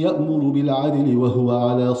ومن يأمر بالعدل وهو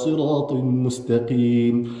على صراط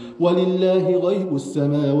مستقيم. ولله غيب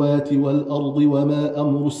السماوات والأرض وما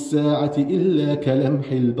أمر الساعة إلا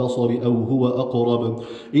كلمح البصر أو هو أقرب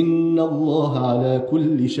إن الله على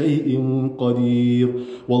كل شيء قدير.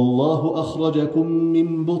 والله أخرجكم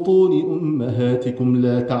من بطون أمهاتكم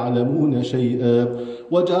لا تعلمون شيئا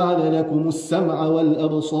وجعل لكم السمع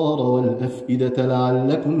والأبصار والأفئدة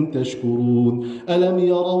لعلكم تشكرون. ألم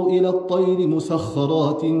يروا إلى الطير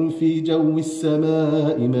مسخرات في جو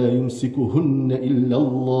السماء ما يمسكهن إلا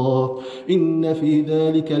الله إن في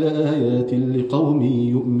ذلك لآيات لقوم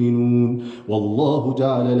يؤمنون. والله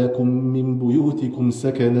جعل لكم من بيوتكم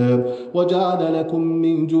سكنا وجعل لكم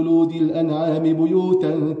من جلود الأنعام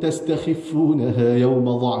بيوتا تستخفونها يوم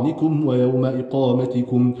ضعنكم ويوم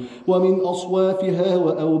إقامتكم ومن أصوافها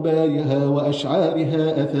وأوبارها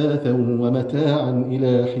وأشعارها أثاثا ومتاعا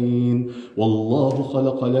إلى حين. والله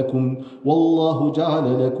خلق لكم والله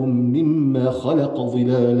جعل لكم مما خلق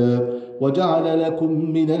ظلالا وجعل لكم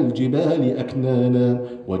من الجبال أكنانا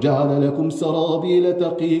وجعل لكم سرابيل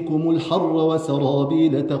تقيكم الحر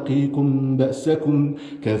وسرابيل تقيكم بأسكم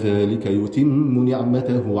كذلك يتم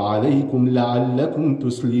نعمته عليكم لعلكم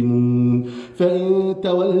تسلمون. فإن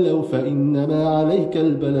تولوا فإنما عليك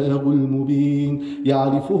البلاغ المبين.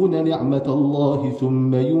 يعرفون نعمة الله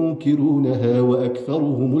ثم ينكرونها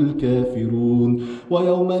وأكثرهم الكافرون.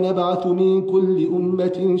 ويوم نبعث من كل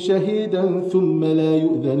أمة شهيدا ثم لا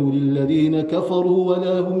يؤذن للذين كفروا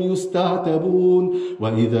ولا هم يستعتبون.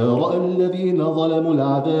 وإذا رأى الذين ظلموا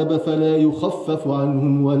العذاب فلا يخفف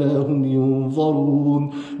عنهم ولا هم ينظرون.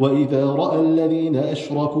 وإذا رأى الذين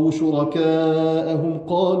أشركوا شركاءهم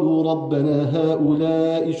قالوا ربنا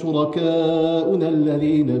هؤلاء شركاؤنا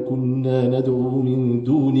الذين كنا ندعو من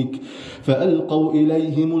دونك فألقوا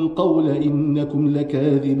إليهم القول إنكم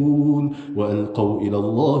لكاذبون. وألقوا إلى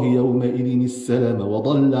الله يومئذ السلام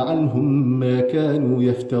وضل عنهم ما كانوا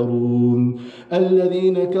يفترون.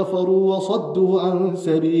 الذين كفروا وصدوا عن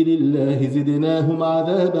سبيل الله زدناهم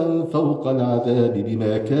عذابا فوق العذاب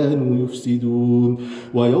بما كانوا يفسدون.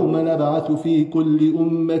 ويوم نبعث في كل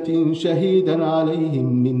أمة شهيدا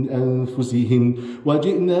عليهم من أنفسهم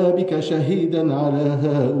وجئنا بك شهيدا على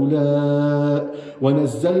هؤلاء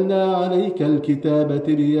ونزلنا عليك الكتاب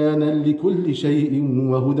تبيانا لكل شيء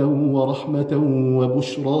وهدى ورحمة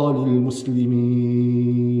وبشرى للمسلمين.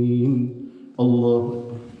 الله أكبر.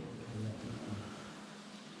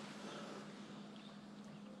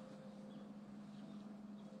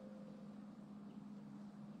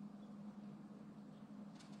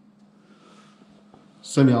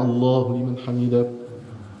 سمع الله لمن حمده.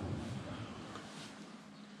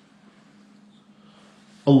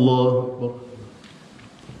 الله أكبر.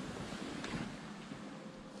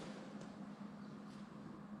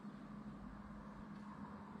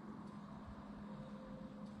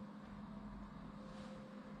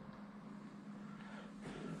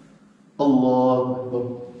 الله أكبر.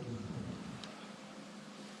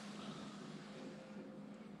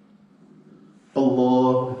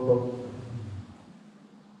 الله أكبر.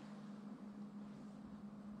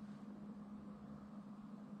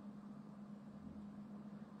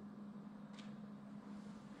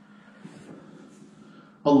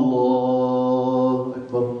 الله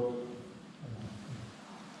أكبر.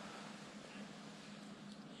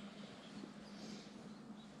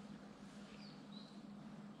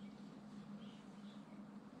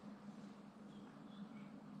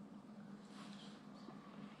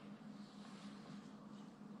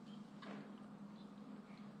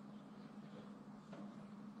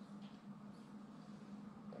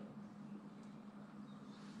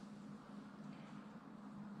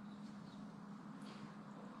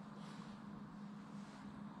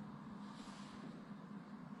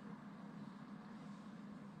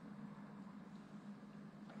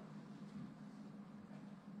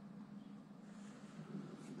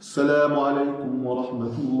 السلام عليكم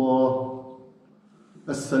ورحمة الله.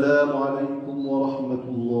 السلام عليكم ورحمة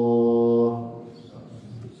الله.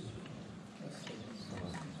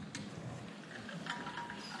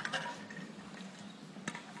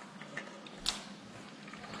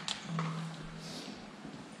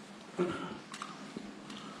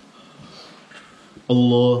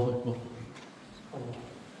 الله أكبر.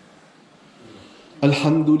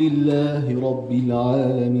 الحمد لله رب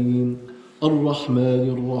العالمين الرحمن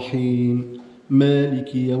الرحيم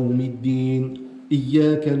مالك يوم الدين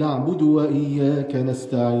إياك نعبد وإياك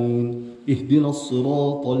نستعين اهدنا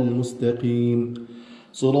الصراط المستقيم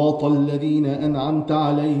صراط الذين أنعمت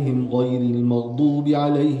عليهم غير المغضوب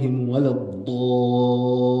عليهم ولا الضالين.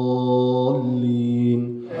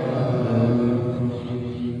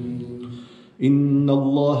 إن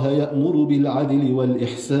الله يأمر بالعدل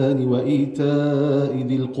والإحسان وإيتاء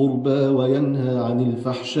ذي القربى وينهى عن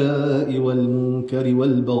الفحشاء والمنكر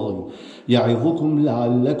والبغي يعظكم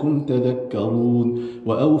لعلكم تذكرون.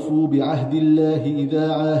 وأوفوا بعهد الله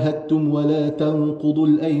إذا عاهدتم ولا تنقضوا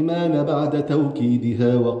الأيمان بعد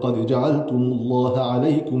توكيدها وقد جعلتم الله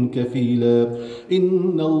عليكم كفيلا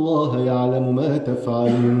إن الله يعلم ما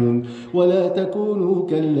تفعلون. ولا تكونوا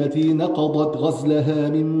كالتي نقضت غزلها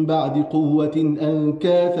من بعد قوة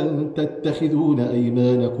أنكاثا تتخذون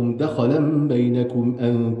أيمانكم دخلا بينكم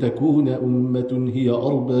أن تكون أمة هي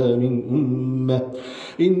أربى من أمة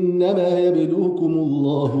إنما يبلوكم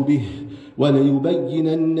الله به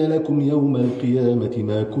وليبينن لكم يوم القيامة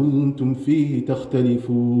ما كنتم فيه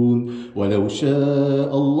تختلفون. ولو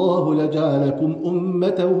شاء الله لجعلكم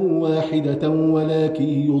أمة واحدة ولكن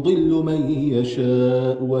يضل من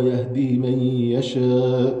يشاء ويهدي من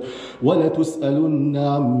يشاء ولتسألن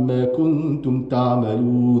عما كنتم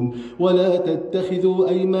تعملون. ولا تتخذوا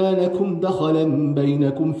أيمانكم دخلا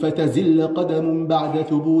بينكم فتزل قدم بعد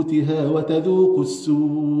ثبوتها وتذوقوا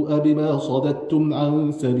السوء بما صددتم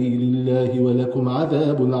عن سبيل الله ولكم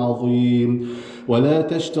عذاب عظيم. ولا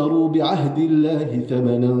تشتروا بعهد الله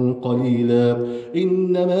ثمنا قليلا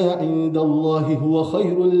إنما عند الله هو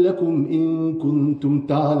خير لكم إن كنتم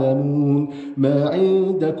تعلمون. ما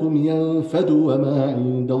عندكم ينفد وما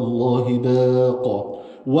عند الله باق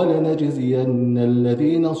ولنجزين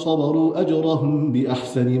الذين صبروا أجرهم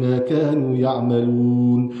بأحسن ما كانوا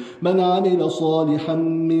يعملون. من عمل صالحا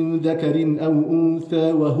من ذكر أو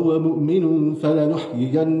أنثى وهو مؤمن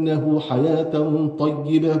فلنحيينه حياة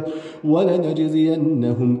طيبة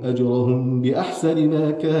ولنجزينهم أجرهم بأحسن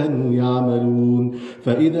ما كانوا يعملون.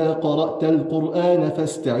 فإذا قرأت القرآن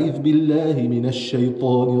فاستعذ بالله من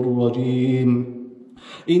الشيطان الرجيم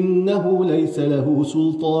إنه ليس له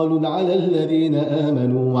سلطان على الذين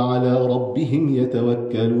آمنوا وعلى ربهم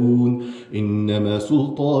يتوكلون. إنما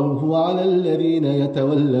سلطانه على الذين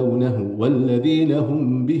يتولونه والذين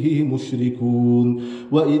هم به مشركون.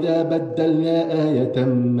 وإذا بدلنا آية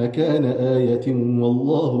مكان آية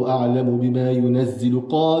والله أعلم بما ينزل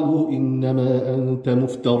قالوا إنما أنت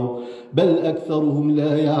مفتر بل أكثرهم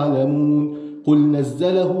لا يعلمون. قل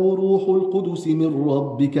نزله روح القدس من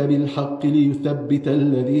ربك بالحق ليثبت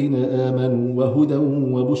الذين آمنوا وهدى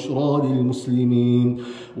وبشرى للمسلمين.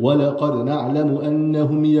 ولقد نعلم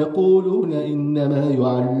أنهم يقولون إنما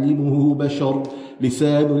يعلمه بشر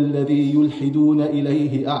لسان الذي يلحدون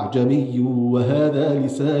إليه أعجمي وهذا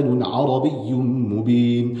لسان عربي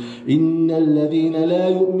مبين. إن الذين لا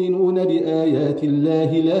يؤمنون بآيات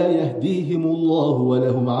الله لا يهديهم الله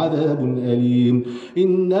ولهم عذاب أليم.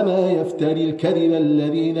 إنما يفتري الكذب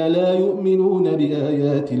الذين لا يؤمنون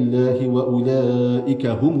بآيات الله وأولئك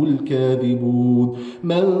هم الكاذبون.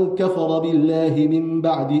 من كفر بالله من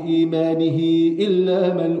بعد إيمانه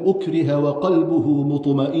إلا من أكره وقلبه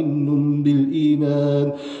مطمئن بالإيمان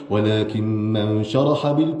ولكن من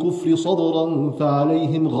شرح بالكفر صدرا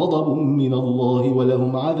فعليهم غضب من الله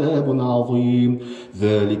ولهم عذاب عظيم.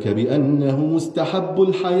 ذلك بأنه مستحب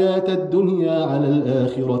الحياة الدنيا على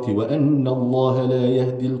الآخرة وأن الله لا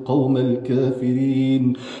يهدي القوم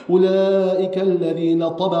الكافرين. أولئك الذين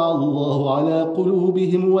طبع الله على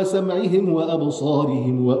قلوبهم وسمعهم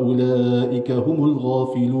وأبصارهم وأولئك هم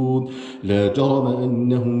الغافلون. لا جرم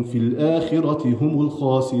أنهم في الآخرة هم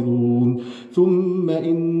الخاسرون. ثم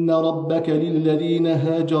إن ربك للذين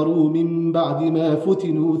هاجروا من بعد ما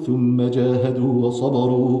فتنوا ثم جاهدوا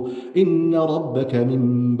وصبروا إن ربك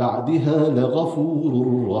من بعدها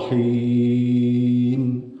لغفور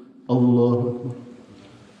رحيم. الله أكبر.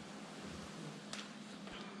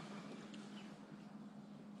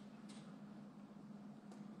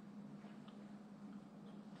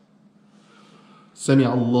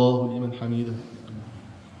 سمع الله لمن حمده.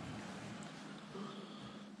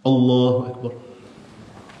 الله أكبر.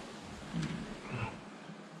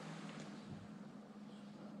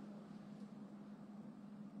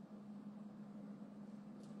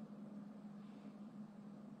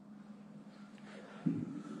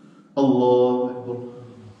 الله أكبر.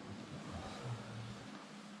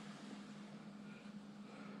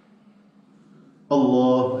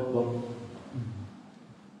 الله أكبر.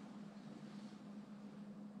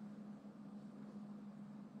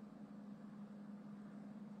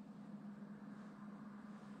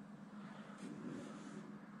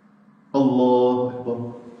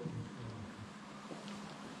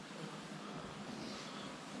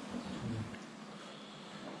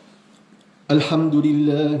 الحمد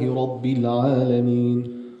لله رب العالمين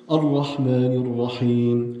الرحمن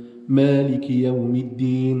الرحيم مالك يوم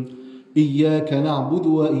الدين إياك نعبد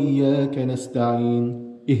وإياك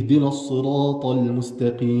نستعين اهدنا الصراط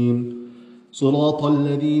المستقيم صراط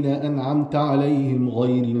الذين أنعمت عليهم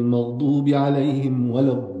غير المغضوب عليهم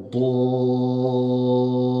ولا الضالين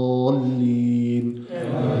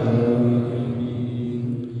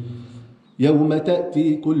يوم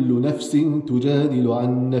تأتي كل نفس تجادل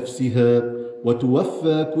عن نفسها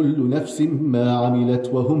وتوفى كل نفس ما عملت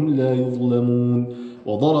وهم لا يظلمون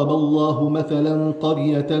وضرب الله مثلا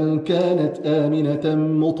قرية كانت آمنة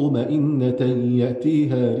مطمئنة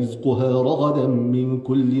يأتيها رزقها رغدا من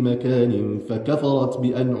كل مكان فكفرت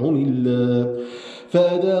بأنعم الله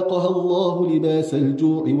فأذاقها الله لباس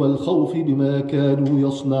الجوع والخوف بما كانوا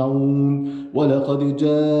يصنعون ولقد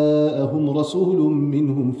جاءهم رسول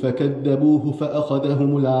منهم فكذبوه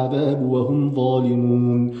فأخذهم العذاب وهم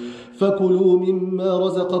ظالمون فكلوا مما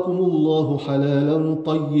رزقكم الله حلالا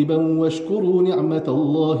طيبا واشكروا نعمة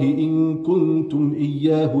الله إن كنتم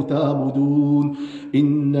إياه تعبدون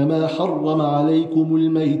إنما حرم عليكم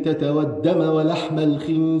الميتة والدم ولحم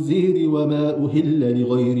الخنزير وما أهل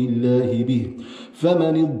لغير الله به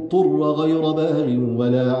فمن اضطر غير باغ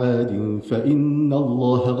ولا عاد فإن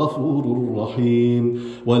الله غفور رحيم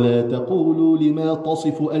ولا تقولوا لما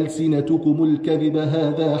تصف ألسنتكم الكذب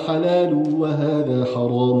هذا حلال وهذا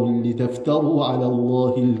حرام لتفتروا على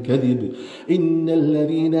الله الكذب إن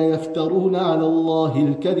الذين يفترون على الله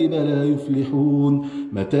الكذب لا يفلحون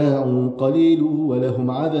متاع قليل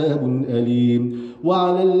ولهم عذاب أليم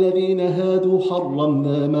وعلى الذين هادوا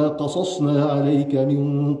حرمنا ما قصصنا عليك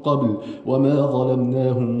من قبل وما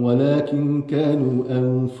ظلمناهم ولكن كانوا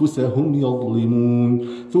أنفسهم يظلمون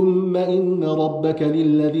ثم إن ربك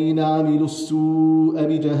للذين عملوا السوء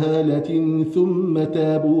بجهالة ثم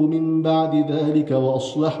تابوا من بعد ذلك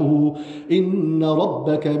وأصلحوا إن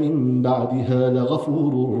ربك من بعدها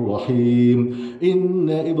لغفور رحيم إن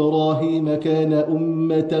إبراهيم كان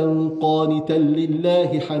أمة قانتا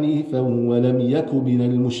لله حنيفا ولم يك من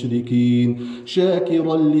المشركين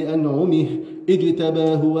شاكرا لأنعمه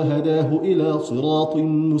اجتباه وهداه إلى صراط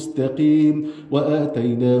مستقيم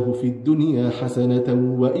وآتيناه في الدنيا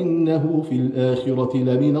حسنة وإنه في الآخرة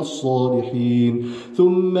لمن الصالحين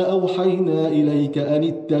ثم أوحينا إليك أن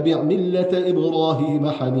اتبع ملة إبراهيم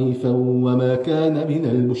حنيفا وما كان من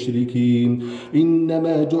المشركين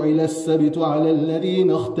إنما جعل السبت على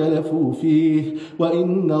الذين اختلفوا فيه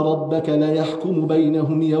وإن ربك ليحكم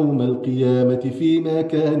بينهم يوم القيامة فيما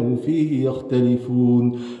كانوا فيه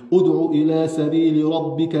يختلفون ادع إلى سبيل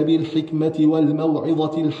ربك بالحكمة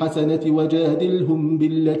والموعظة الحسنة وجادلهم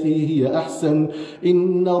بالتي هي أحسن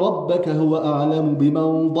إن ربك هو أعلم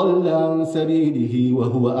بمن ضل عن سبيله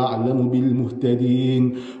وهو أعلم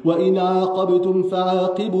بالمهتدين وإن عاقبتم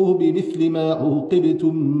فعاقبوا بمثل ما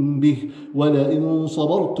عوقبتم به ولئن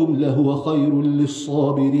صبرتم لهو خير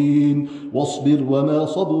للصابرين واصبر وما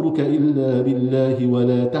صبرك إلا بالله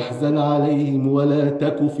ولا تحزن عليهم ولا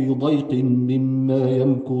تك في ضيق مما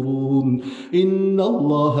يمكرون إن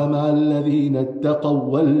الله مع الذين اتقوا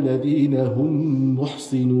والذين هم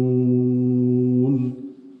محسنون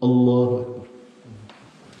الله أكبر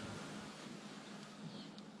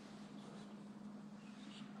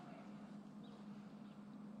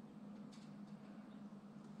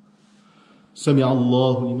سمع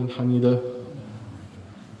الله لمن حمده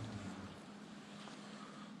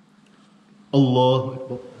الله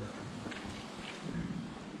أكبر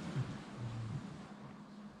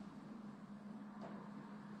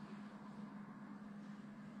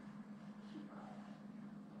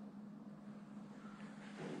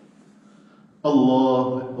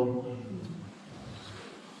الله أكبر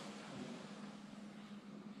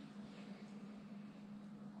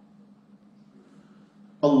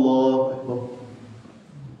الله أكبر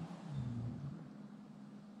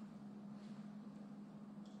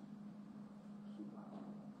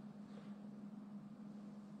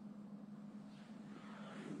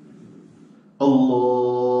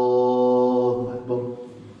الله أكبر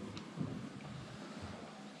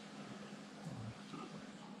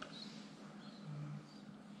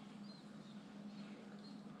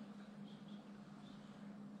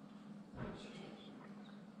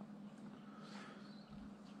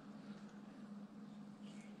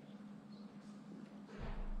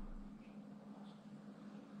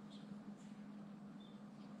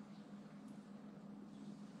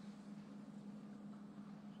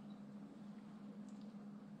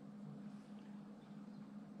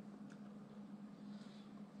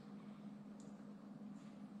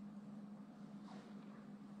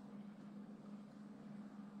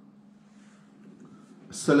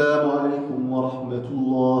السلام عليكم ورحمة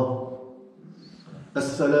الله.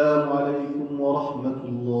 السلام عليكم ورحمة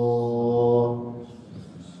الله.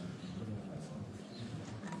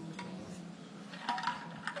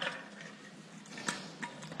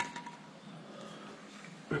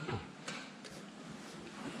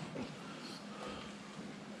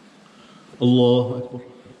 الله أكبر.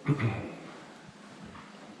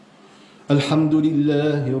 الحمد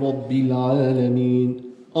لله رب العالمين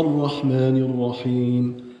الرحمن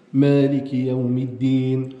الرحيم مالك يوم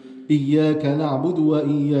الدين إياك نعبد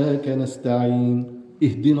وإياك نستعين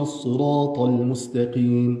اهدنا الصراط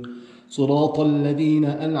المستقيم صراط الذين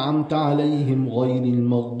أنعمت عليهم غير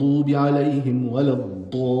المغضوب عليهم ولا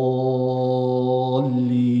الضالين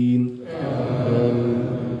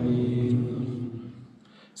آمين.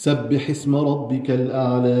 سبح اسم ربك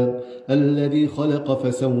الأعلى الذي خلق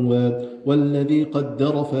فسوى والذي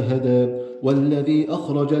قدر فهدى والذي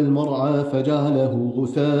أخرج المرعى فجعله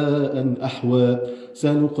غثاء أحوى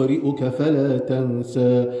سنقرئك فلا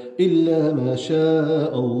تنسى إلا ما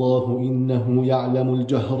شاء الله إنه يعلم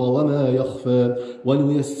الجهر وما يخفى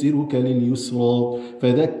ونيسرك لليسرى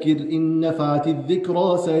فذكر إن نفعت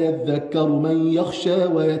الذكرى سيذكر من يخشى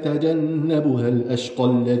ويتجنبها الأشقى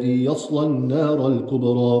الذي يصلى النار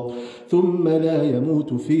الكبرى ثم لا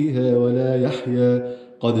يموت فيها ولا يحيا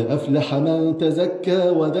قد أفلح من تزكى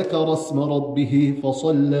وذكر اسم ربه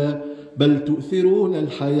فصلى بل تؤثرون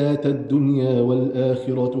الحياة الدنيا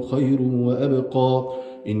والآخرة خير وأبقى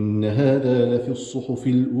إن هذا لفي الصحف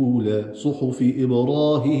الأولى صحف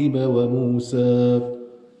إبراهيم وموسى.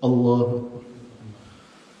 الله أكبر.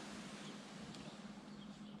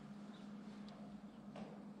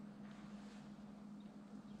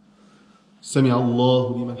 سمع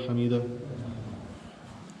الله لمن حمده.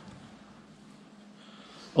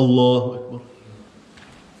 الله أكبر.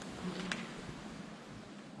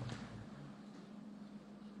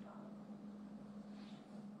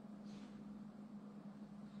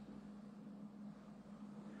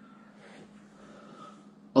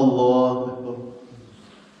 الله أكبر.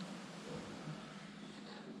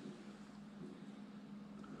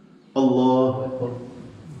 الله أكبر.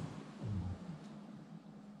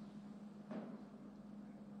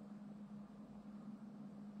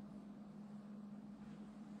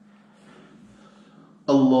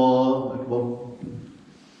 الله أكبر.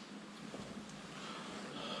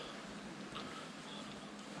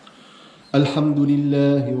 الحمد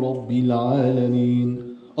لله رب العالمين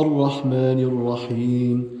الرحمن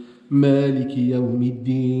الرحيم مالك يوم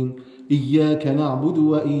الدين إياك نعبد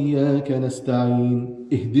وإياك نستعين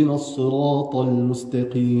اهدنا الصراط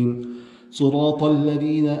المستقيم صراط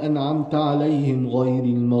الذين أنعمت عليهم غير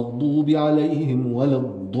المغضوب عليهم ولا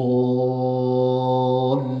الضالين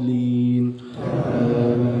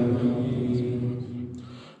آمين.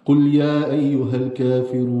 قل يا أيها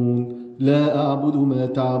الكافرون لا أعبد ما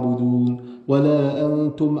تعبدون ولا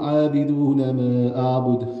أنتم عابدون ما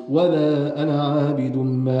أعبد ولا أنا عابد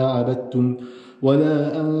ما عبدتم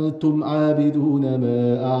ولا أنتم عابدون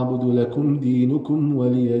ما أعبد لكم دينكم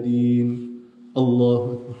ولي دين. الله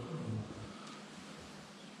أكبر.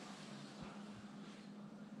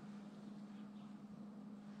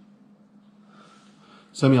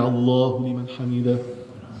 سمع الله لمن حمده.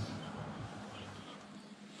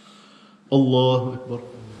 الله أكبر.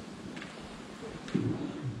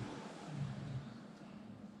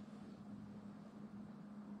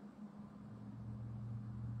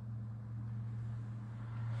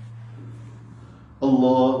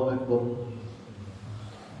 الله أكبر.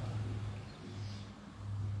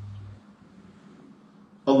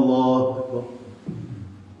 الله أكبر.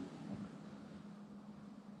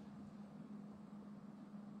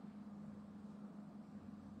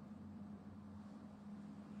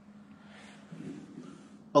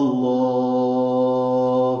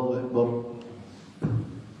 الله أكبر.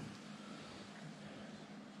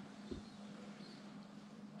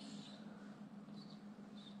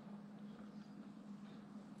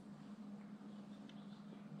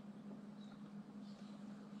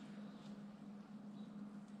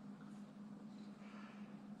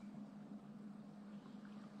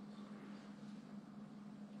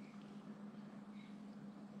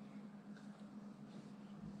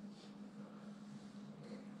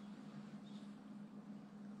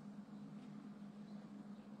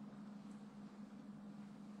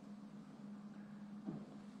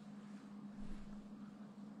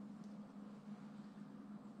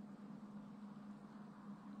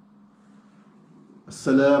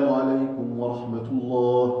 السلام عليكم ورحمة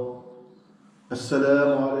الله.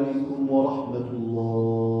 السلام عليكم ورحمة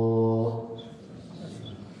الله.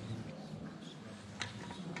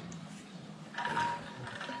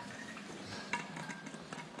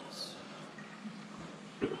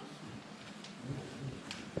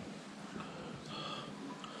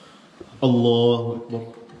 الله أكبر.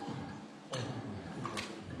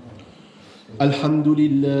 الحمد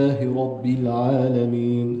لله رب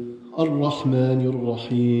العالمين الرحمن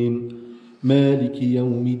الرحيم مالك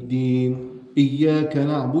يوم الدين إياك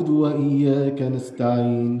نعبد وإياك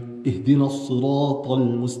نستعين اهدنا الصراط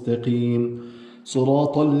المستقيم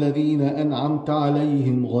صراط الذين أنعمت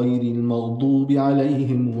عليهم غير المغضوب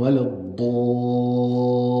عليهم ولا الضالين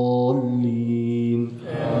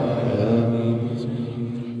آمين.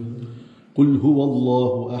 قل هو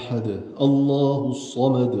الله أحد الله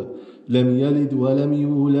الصمد لم يلد ولم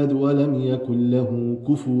يولد ولم يكن له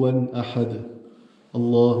كفوا أحد.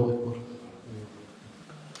 الله أكبر.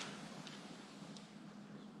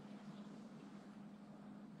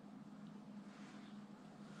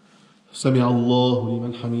 سمع الله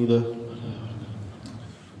لمن حمده.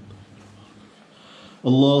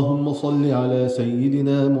 اللهم صل على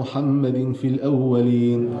سيدنا محمد في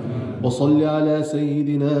الأولين وصل على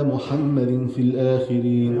سيدنا محمد في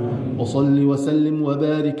الآخرين وصل وسلم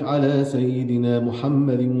وبارك على سيدنا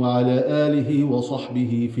محمد وعلى آله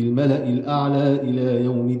وصحبه في الملأ الأعلى إلى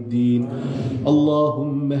يوم الدين.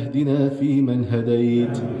 اللهم اهدنا فيمن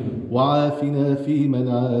هديت وعافنا فيمن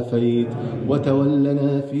عافيت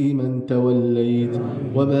وتولنا فيمن توليت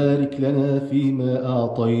وبارك لنا فيما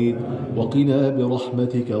أعطيت وقنا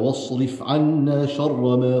برحمتك واصرف عنا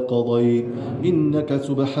شر ما قضيت إنك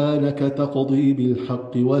سبحانك تقضي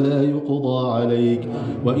بالحق ولا يقضى عليك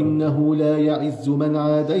وإنه لا يعز من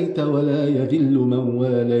عاديت ولا يذل من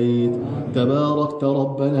واليت تباركت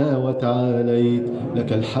ربنا وتعاليت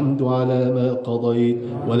لك الحمد على ما قضيت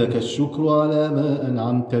ولك الشكر على ما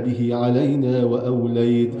أنعمت به علينا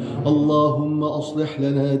وأوليت. اللهم أصلح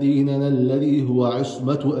لنا ديننا الذي هو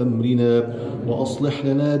عصمة أمرنا وأصلح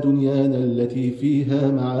لنا دنيانا التي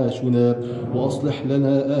فيها معاشنا وأصلح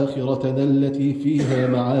لنا آخرتنا التي فيها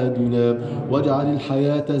معادنا واجعل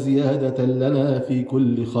الحياة زيادة لنا في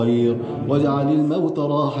كل خير واجعل الموت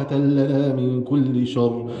راحة لنا من كل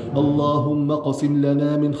شر. اللهم اقسم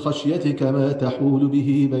لنا من خشيتك ما تحول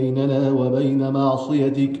به بيننا وبين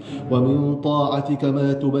معصيتك ومن طاعتك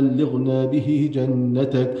ما تبلغنا به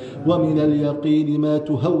جنتك ومن اليقين ما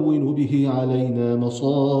تهون به علينا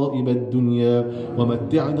مصائب الدنيا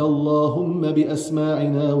ومتعنا اللهم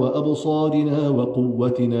بأسماعنا وأبصارنا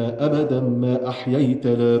وقوتنا أبدا ما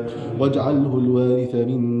أحييتنا واجعله الوارث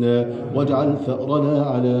منا واجعل ثأرنا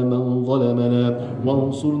على من ظلمنا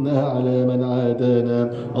وانصرنا على من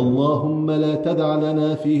عادانا. اللهم لا تدع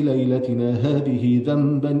لنا في ليلتنا هذه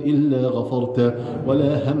ذنبا إلا غفرته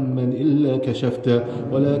ولا هما إلا كشفته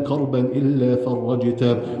ولا كربا إلا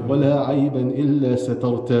فرجته ولا عيبا إلا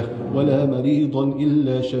سترته ولا مريضا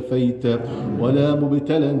إلا شفيته ولا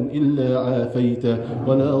مبتلا إلا عافيته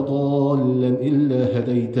ولا ضالا إلا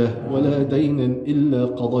هديته ولا دينا إلا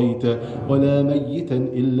قضيته ولا ميتا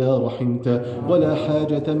إلا رحمته ولا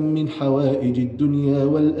حاجة من حوائج الدنيا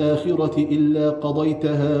والآخرة إلا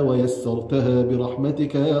قضيتها ويسرتها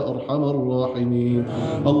برحمتك يا أرحم الراحمين.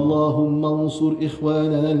 اللهم انصر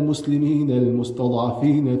إخواننا المسلمين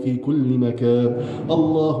المستضعفين في كل مكان.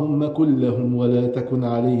 اللهم كن لهم ولا تكن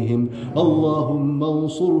عليهم. اللهم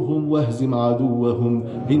انصرهم واهزم عدوهم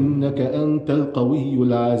إنك أنت القوي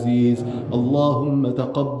العزيز. اللهم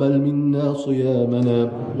تقبل منا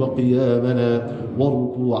صيامنا وقيامنا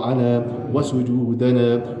وركوعنا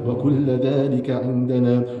وسجودنا وكل ذلك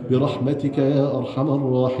عندنا برحمتك يا أرحم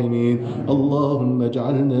الراحمين. اللهم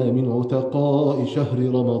اجعلنا من عتقاء شهر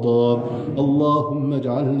رمضان. اللهم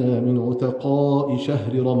اجعلنا من عتقاء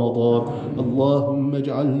شهر رمضان. اللهم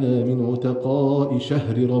اجعلنا من عتقاء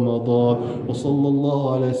شهر رمضان. وصلى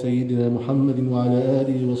الله على سيدنا محمد وعلى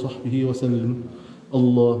آله وصحبه وسلم.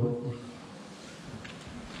 الله أكبر.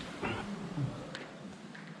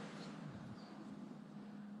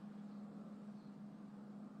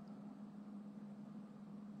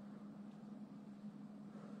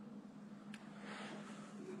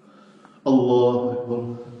 الله أكبر.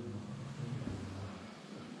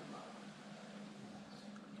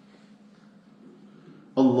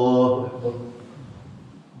 الله أكبر.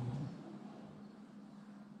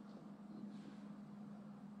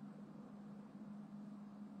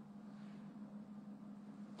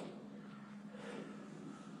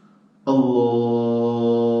 الله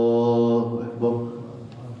أكبر.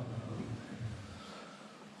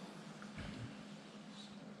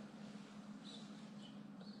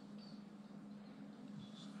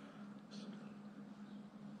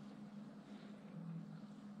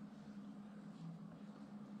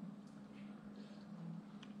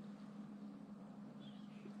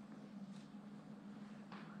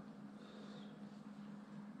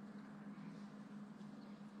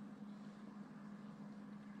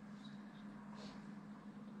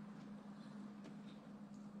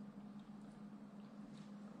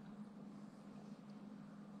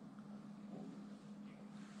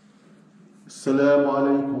 السلام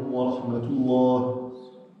عليكم ورحمة الله.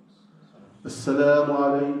 السلام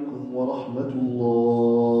عليكم ورحمة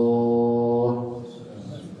الله.